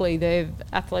athletically. Their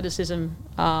athleticism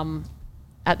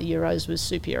at the Euros was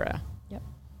superior. Yep.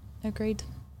 Agreed.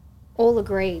 All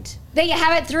agreed. There you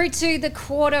have it, through to the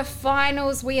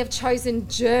quarterfinals. We have chosen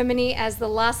Germany as the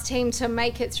last team to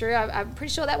make it through. I'm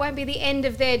pretty sure that won't be the end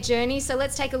of their journey. So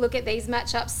let's take a look at these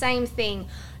matchups. Same thing.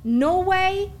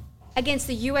 Norway against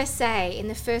the USA in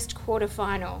the first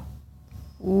quarterfinal.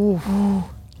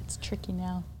 It's tricky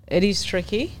now. It is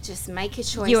tricky. Just make a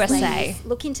choice, USA. ladies.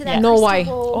 Look into that Norway.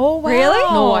 crystal ball. Oh, wow.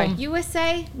 Really? Norway.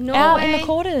 USA, Norway. Out in the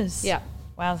quarters. Yeah.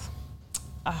 Wow.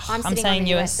 I'm sitting saying on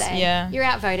the US. USA. Yeah. You're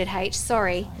outvoted, H.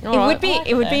 Sorry. All It right. would be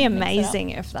Okay, amazing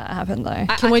if that happened though.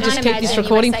 Can we just keep this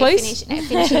recording, please?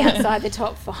 Finishing outside the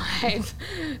top 5.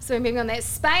 So we're moving on there.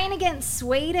 Spain against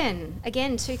Sweden.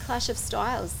 Again, two clash of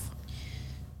styles.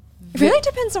 It really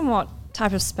depends on what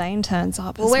type of Spain turns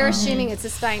up. Well, as we're well. assuming it's the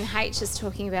Spain H is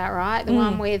talking about, right? The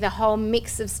one where the whole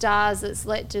mix of stars that's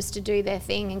let just to do their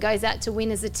thing and goes out to win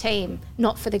as a team,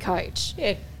 not for the coach.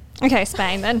 Yeah. Okay,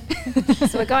 Spain then.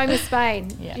 So we're going with Spain.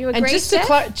 Yeah. Do you agree, And just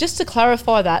Steph? just to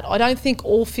clarify that, I don't think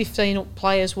all 15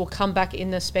 players will come back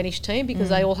in the Spanish team because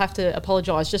they all have to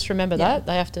apologise. Just remember that.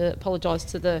 They have to apologise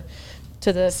to the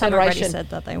Some already federation. said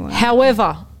that they weren't.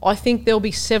 However, I think there'll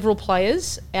be several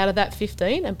players out of that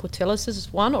 15, and Putellas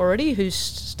is one already who's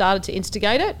started to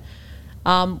instigate it,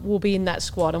 will be in that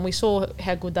squad. And we saw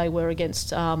how good they were against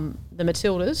the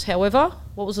Matildas. However,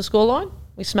 what was the scoreline?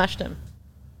 We smashed them.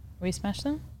 We smashed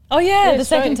them? Oh, yeah, the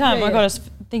second Australia, time. yeah, Oh, yeah. God, I was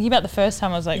thinking about the first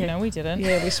time. I was like, no, we didn't.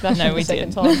 Yeah, we smashed No, them we the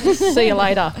second did. time. See you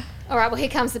later. All right, well, here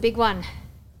comes the big one.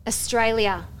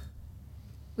 Australia,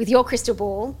 with your crystal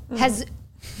ball, has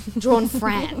drawn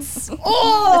France.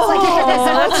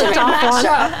 That's a tough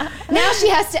one. Now she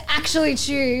has to actually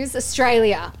choose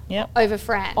Australia Yep. over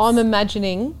France. I'm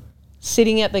imagining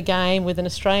sitting at the game with an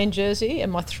Australian jersey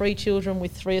and my 3 children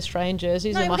with 3 Australian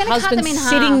jerseys, No, and we're my gonna cut husband them in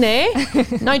sitting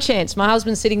there. No chance. My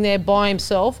husband's sitting there by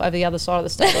himself over the other side of the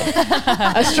stadium.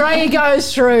 Australia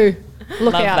goes through.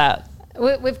 Look Love out.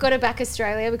 that. We've got to back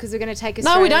Australia because we're going to take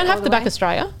Australia. No, we don't all have the to back way.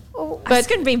 Australia. It's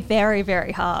going to be very,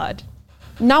 very hard.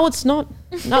 No, it's not.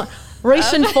 No.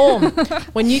 Recent form.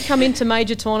 When you come into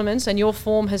major tournaments and your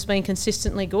form has been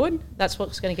consistently good, that's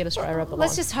what's going to get Australia up the line.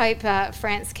 Let's just hope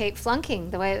France keep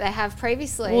flunking the way that they have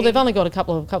previously. Well, they've only got a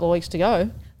couple of weeks to go.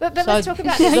 But so- let's talk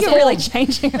about Now this. you're really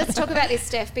changing. Let's talk about this,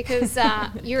 Steph, because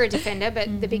you're a defender,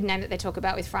 but the big name that they talk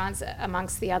about with France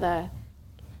amongst the other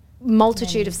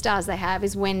multitude of stars they have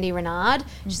is Wendy Renard.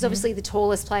 She's obviously the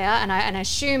tallest player, and I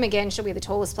assume, again, she'll be the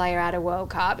tallest player out of World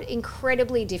Cup.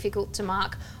 Incredibly difficult to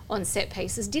mark on set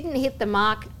pieces. Didn't hit the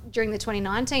mark during the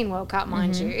 2019 World Cup,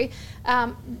 mind you.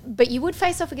 But you would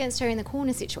face off against her in the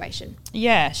corner situation.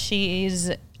 Yeah, she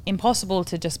is impossible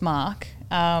to just mark.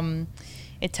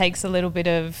 it takes a little bit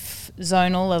of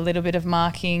zonal, a little bit of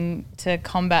marking to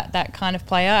combat that kind of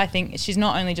player. I think she's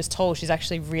not only just tall, she's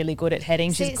actually really good at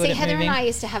heading. She's good at Heather moving. and I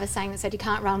used to have a saying that said you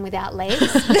can't run without legs.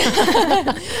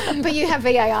 But you have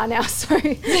VAR now, so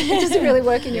it doesn't really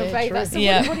work in your favour. So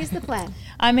what is the plan?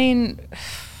 I mean,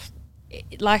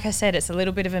 like I said, it's a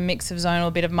little bit of a mix of zonal,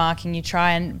 a bit of marking. You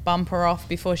try and bump her off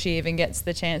before she even gets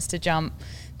the chance to jump.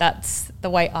 That's the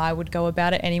way I would go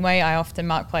about it anyway. I often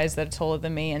mark players that are taller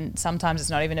than me, and sometimes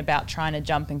it's not even about trying to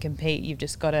jump and compete. You've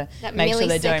just got to make sure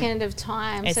they're doing... That millisecond of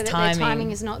time so that timing. their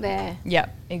timing is not there.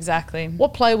 Yep, exactly.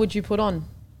 What player would you put on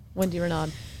Wendy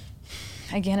Renard?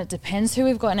 Again, it depends who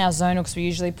we've got in our zonal, because we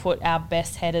usually put our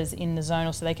best headers in the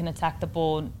zonal so they can attack the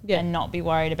ball and not be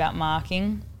worried about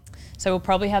marking. So we'll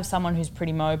probably have someone who's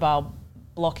pretty mobile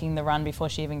blocking the run before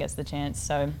she even gets the chance.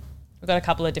 So we've got a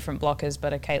couple of different blockers,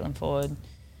 but a Caitlin Ford...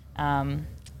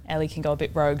 Ellie can go a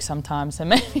bit rogue sometimes, so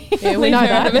maybe we know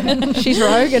that. She's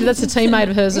rogue, and that's a teammate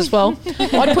of hers as well.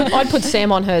 I'd put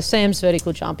Sam on her. Sam's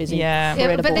vertical jump is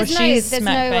incredible. But she's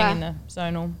smack bang in the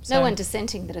zonal. So. No one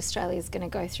dissenting that Australia is going to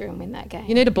go through and win that game.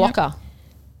 You need a blocker.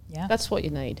 Yeah, that's what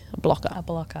you need, a blocker. A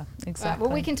blocker, exactly. Right, well,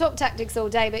 we can talk tactics all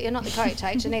day, but you're not the coach,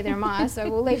 H, and neither am I, so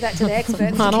we'll leave that to the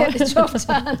experts to get the job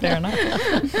done. Fair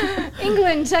enough.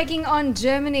 England taking on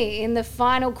Germany in the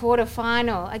final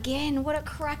quarter-final. Again, what a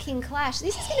cracking clash.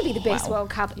 This is going to be the best World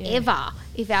Cup ever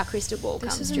if our crystal ball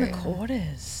comes This is true. in the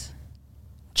quarters.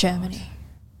 Germany.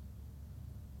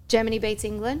 Germany beats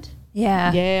England?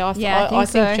 Yeah. Yeah, I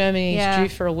think Germany is due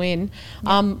for a win.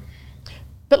 Yeah.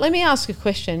 But let me ask a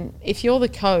question. If you're the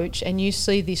coach and you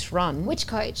see this run... Which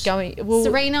coach?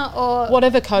 Serena or...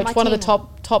 Whatever coach, Martina? one of the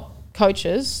top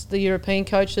coaches, the European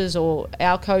coaches or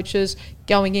our coaches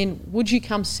going in, would you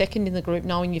come second in the group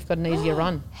knowing you've got an easier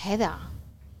run? Heather.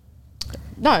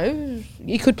 No,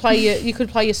 you could play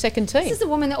your second team. This is a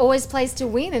woman that always plays to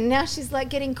win, and now she's like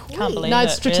getting coy. Can't believe No,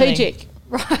 it's strategic.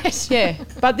 Really. Right. Yeah,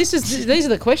 but these are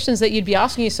the questions that you'd be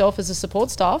asking yourself as a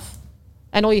support staff.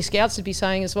 And all your scouts would be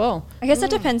saying as well. I guess it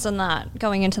depends on that,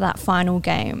 going into that final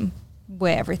game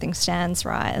where everything stands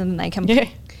right and they can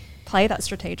play that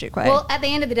strategic way. Well, at the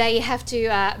end of the day, you have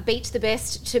to beat the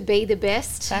best to be the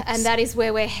best. And that is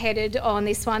where we're headed on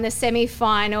this one. The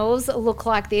semi-finals look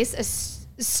like this.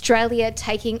 Australia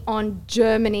taking on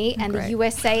Germany and the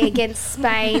USA against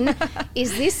Spain.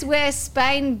 Is this where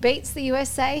Spain beats the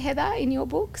USA, Heather, in your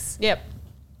books? Yep.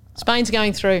 Spain's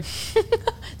going through.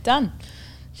 Done.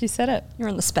 She said it. You're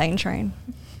on the Spain train.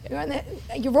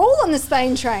 You're all on the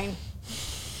Spain train.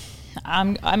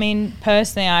 I mean,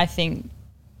 personally, I think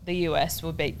the US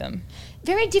will beat them.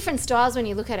 Very different styles when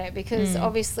you look at it, because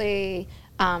obviously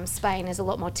Spain is a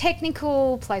lot more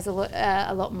technical, plays a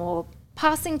lot more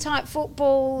passing type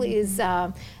football, is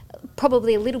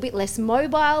probably a little bit less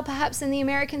mobile perhaps than the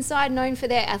American side, known for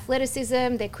their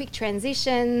athleticism, their quick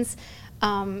transitions.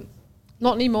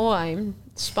 Not anymore, Aim.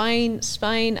 Spain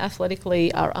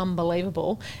athletically are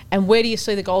unbelievable. And where do you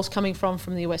see the goals coming from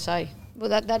the USA? Well,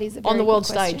 that is a very on the world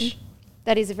good question. stage.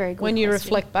 That is a very good When you question.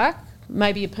 reflect back,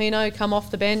 maybe a Pino come off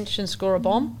the bench and score a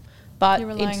bomb. But you're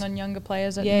relying on younger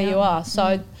players. You are.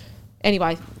 So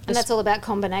anyway. And that's all about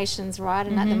combinations, right?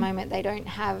 And at the moment they don't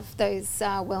have those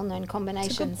well-known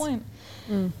combinations. That's a good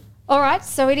point. All right,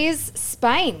 so it is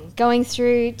Spain going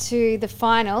through to the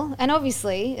final, and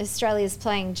obviously Australia's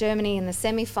playing Germany in the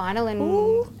semi-final.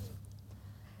 And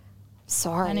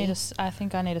sorry, I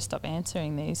think I need to stop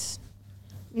answering these.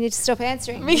 You need to stop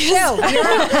answering. Michelle,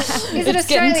 is it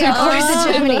Australia or is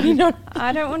it Germany?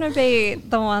 I don't want to be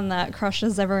the one that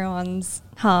crushes everyone's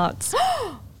hearts.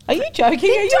 Are you joking?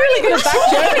 Are you really going to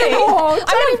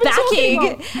back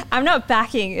Germany? I'm not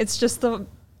backing. It's just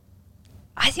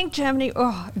I think Germany,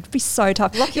 it'd be so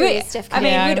tough. Block your ears, Steph Catley.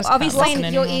 I mean, we'd obviously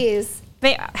block your ears.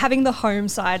 But having the home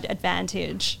side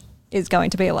advantage is going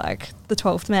to be like the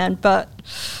 12th man, but...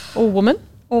 Or woman.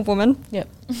 Yep.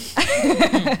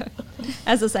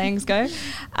 As the sayings go.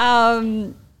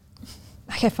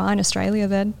 Okay, fine, Australia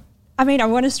then. I mean, I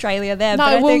want Australia there, but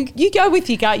I think... you go with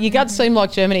your gut. Your gut seemed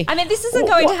like Germany. I mean, this isn't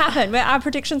going to happen. Our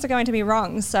predictions are going to be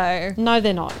wrong, so... No,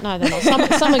 they're not.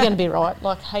 Some are going to be right.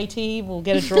 Like Haiti will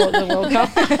get a draw at the World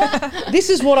Cup.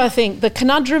 This is what I think. The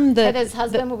conundrum that... Heather's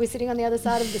husband will be sitting on the other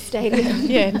side of the stadium.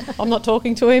 Yeah, I'm not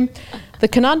talking to him. The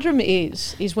conundrum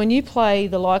is when you play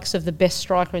the likes of the best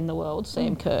striker in the world,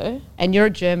 Sam Kerr, and you're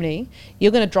at Germany,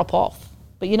 you're going to drop off.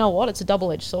 But you know what? It's a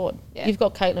double-edged sword. Yeah. You've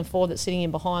got Caitlin Ford that's sitting in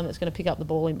behind that's going to pick up the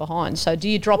ball in behind. So do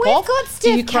you drop off? We've got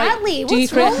Steph Catley.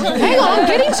 What's wrong with Hang on,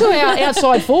 getting to our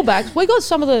outside fullbacks. We got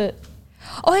some of the...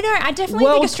 Oh, no, I definitely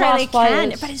think Australia can,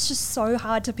 but it's just so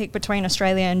hard to pick between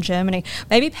Australia and Germany.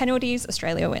 Maybe penalties,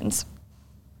 Australia wins.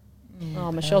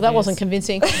 Oh, Michelle, that wasn't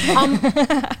convincing.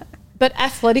 But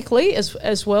athletically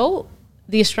as well,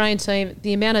 the Australian team,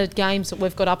 the amount of games that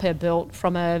we've got up our belt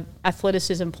from a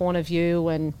athleticism point of view,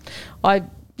 and I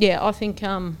think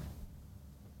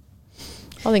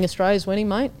Australia's winning,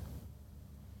 mate.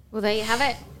 Well, there you have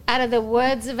it. Out of the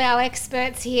words of our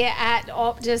experts here at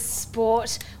Optus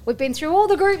Sport, we've been through all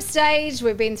the group stage,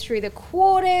 we've been through the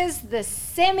quarters, the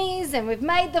semis, and we've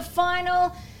made the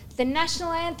final. The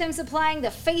national anthems are playing, the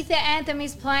FIFA anthem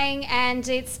is playing, and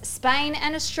it's Spain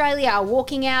and Australia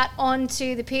walking out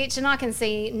onto the pitch. And I can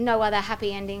see no other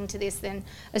happy ending to this than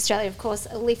Australia, of course,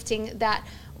 lifting that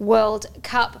World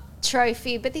Cup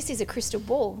trophy. But this is a crystal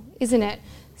ball, isn't it?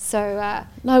 So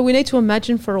no, we need to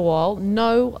imagine for a while.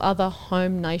 No other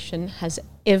home nation has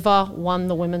ever won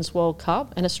the Women's World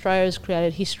Cup, and Australia has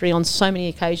created history on so many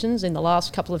occasions in the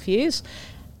last couple of years,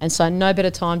 and so no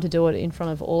better time to do it in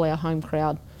front of all our home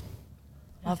crowd.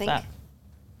 Love that.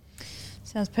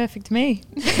 Sounds perfect to me.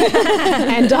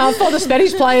 And for the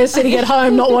Spanish players sitting at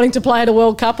home not wanting to play at a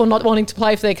World Cup or not wanting to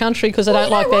play for their country because they don't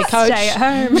like their coach, stay at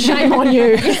home. Shame on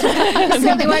you. It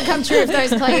certainly won't come true if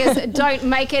those players don't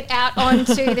make it out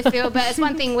onto the field. But it's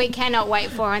one thing we cannot wait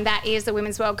for, and that is the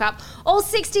Women's World Cup. All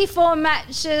 64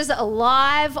 matches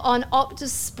live on Optus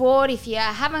Sport. If you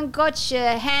haven't got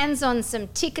your hands on some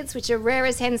tickets, which are rare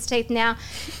as hen's teeth now,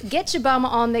 get your bum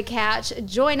on the couch.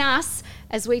 Join us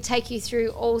as we take you through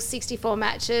all 64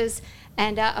 matches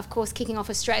and, of course, kicking off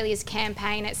Australia's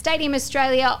campaign at Stadium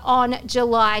Australia on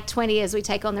July 20 as we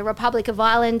take on the Republic of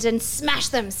Ireland and smash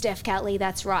them, Steph Catley,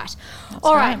 that's right.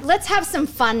 All right, let's have some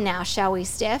fun now, shall we,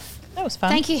 Steph? That was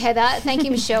fun. Thank you, Heather. Thank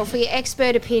you, Michelle, for your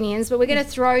expert opinions. But we're going to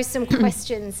throw some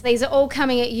questions. These are all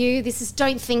coming at you. This is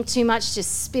don't think too much,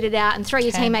 just spit it out and throw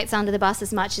your teammates under the bus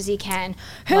as much as you can.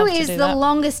 Who is the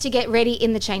longest to get ready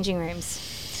in the changing rooms?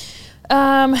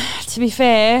 To be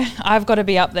fair, I've got to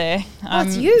be up there. I'm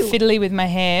it's you. fiddly with my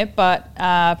hair, but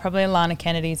probably Alana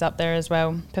Kennedy's up there as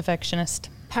well. Perfectionist.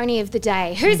 Pony of the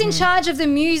day. Who's in charge of the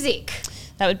music?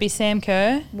 That would be Sam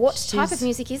Kerr. What type of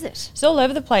music is it? She's all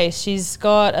over the place. She's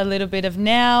got a little bit of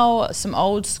now, some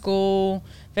old school,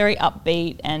 very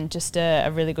upbeat, and just a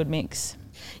really good mix.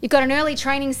 You've got an early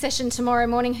training session tomorrow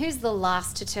morning. Who's the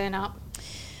last to turn up?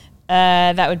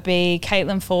 That would be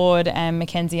Caitlin Ford and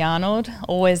Mackenzie Arnold,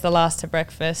 always the last to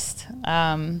breakfast.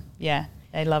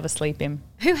 They love a sleep in.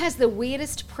 Who has the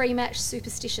weirdest pre-match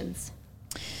superstitions?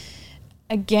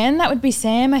 Again, that would be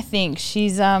Sam, I think.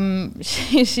 She's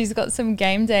she's got some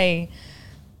game day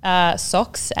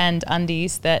socks and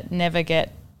undies that never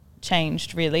get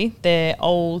changed, really. They're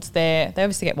old. They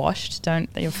obviously get washed.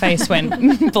 Your face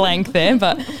went blank there.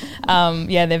 But,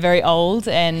 they're very old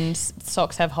and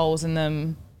socks have holes in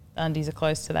them. Undies are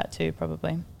close to that too,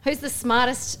 probably. Who's the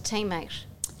smartest teammate?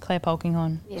 Claire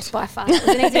Polkinghorn. Yes, by far. It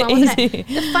was an easy one, wasn't it?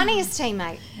 The funniest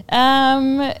teammate?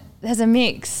 There's a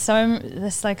mix.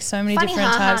 There's like so many funny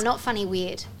different types. Not funny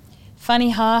weird. Funny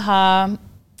ha-ha.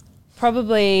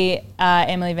 Probably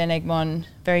Emily Van Egmond.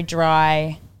 Very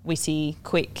dry, witty,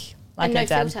 quick. Like and no her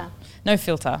dad. filter. No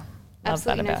filter. Love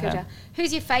Absolutely that about no filter. her.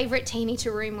 Who's your favourite teammate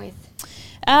to room with?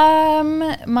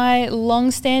 My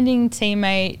long-standing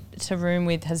teammate to room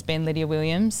with has been Lydia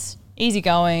Williams.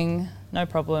 Easygoing, no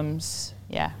problems.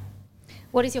 Yeah.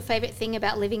 What is your favourite thing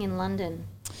about living in London?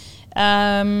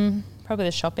 Probably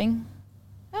the shopping.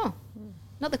 Oh,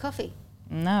 not the coffee.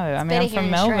 No, I'm here from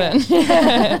in Melbourne.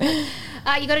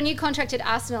 You got a new contract at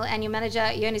Arsenal and your manager,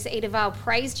 Jonas Edeval,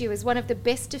 praised you as one of the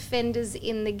best defenders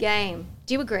in the game.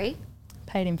 Do you agree?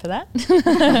 Paid him for that.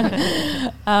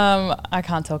 I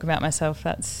can't talk about myself.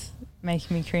 That's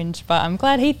making me cringe, but I'm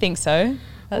glad he thinks so.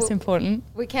 That's important.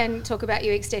 We can talk about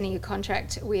you extending your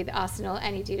contract with Arsenal,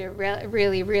 and you did a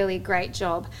really, really great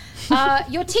job.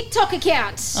 Your TikTok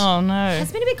account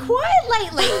has been a bit quiet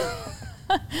lately,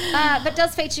 but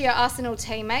does feature your Arsenal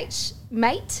teammate.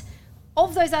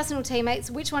 Of those Arsenal teammates,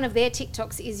 which one of their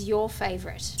TikToks is your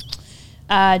favourite?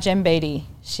 Jem Beattie.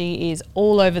 She is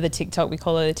all over the TikTok. We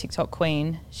call her the TikTok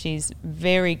queen. She's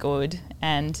very good,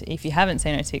 and if you haven't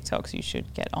seen her TikToks, you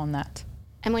should get on that.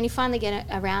 And when you finally get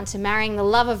around to marrying the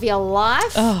love of your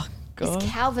life, is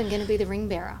Calvin going to be the ring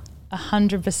bearer?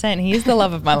 100%. He is the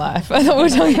love of my life. I thought we were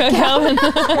talking about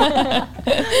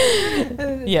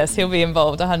Calvin. Yes, he'll be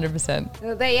involved 100%.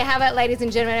 Well, there you have it, ladies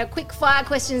and gentlemen. Quick fire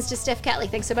questions to Steph Catley.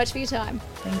 Thanks so much for your time.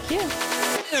 Thank you.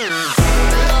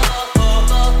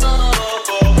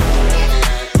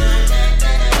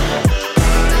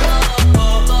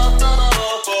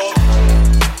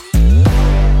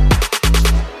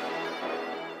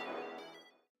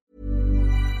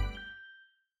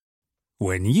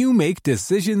 When you make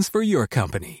decisions for your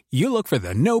company, you look for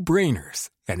the no-brainers.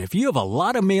 And if you have a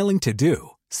lot of mailing to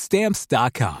do,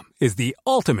 Stamps.com is the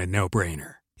ultimate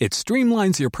no-brainer. It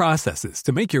streamlines your processes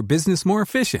to make your business more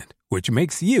efficient, which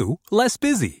makes you less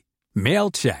busy.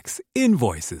 Mail checks,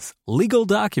 invoices, legal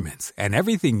documents, and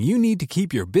everything you need to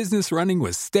keep your business running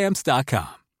with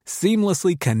Stamps.com.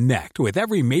 Seamlessly connect with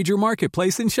every major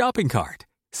marketplace and shopping cart.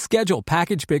 Schedule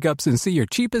package pickups and see your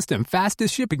cheapest and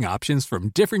fastest shipping options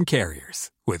from different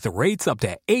carriers, with rates up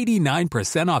to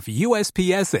 89% off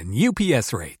USPS and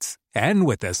UPS rates. And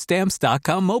with the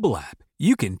Stamps.com mobile app,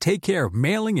 you can take care of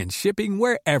mailing and shipping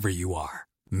wherever you are.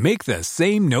 Make the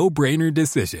same no-brainer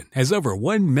decision as over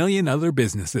 1 million other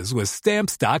businesses with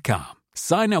Stamps.com.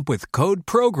 Sign up with code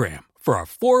PROGRAM for a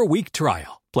 4-week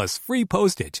trial, plus free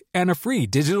postage and a free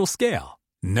digital scale.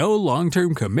 No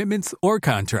long-term commitments or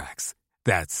contracts.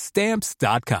 That's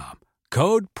Stamps.com.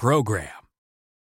 Code PROGRAM.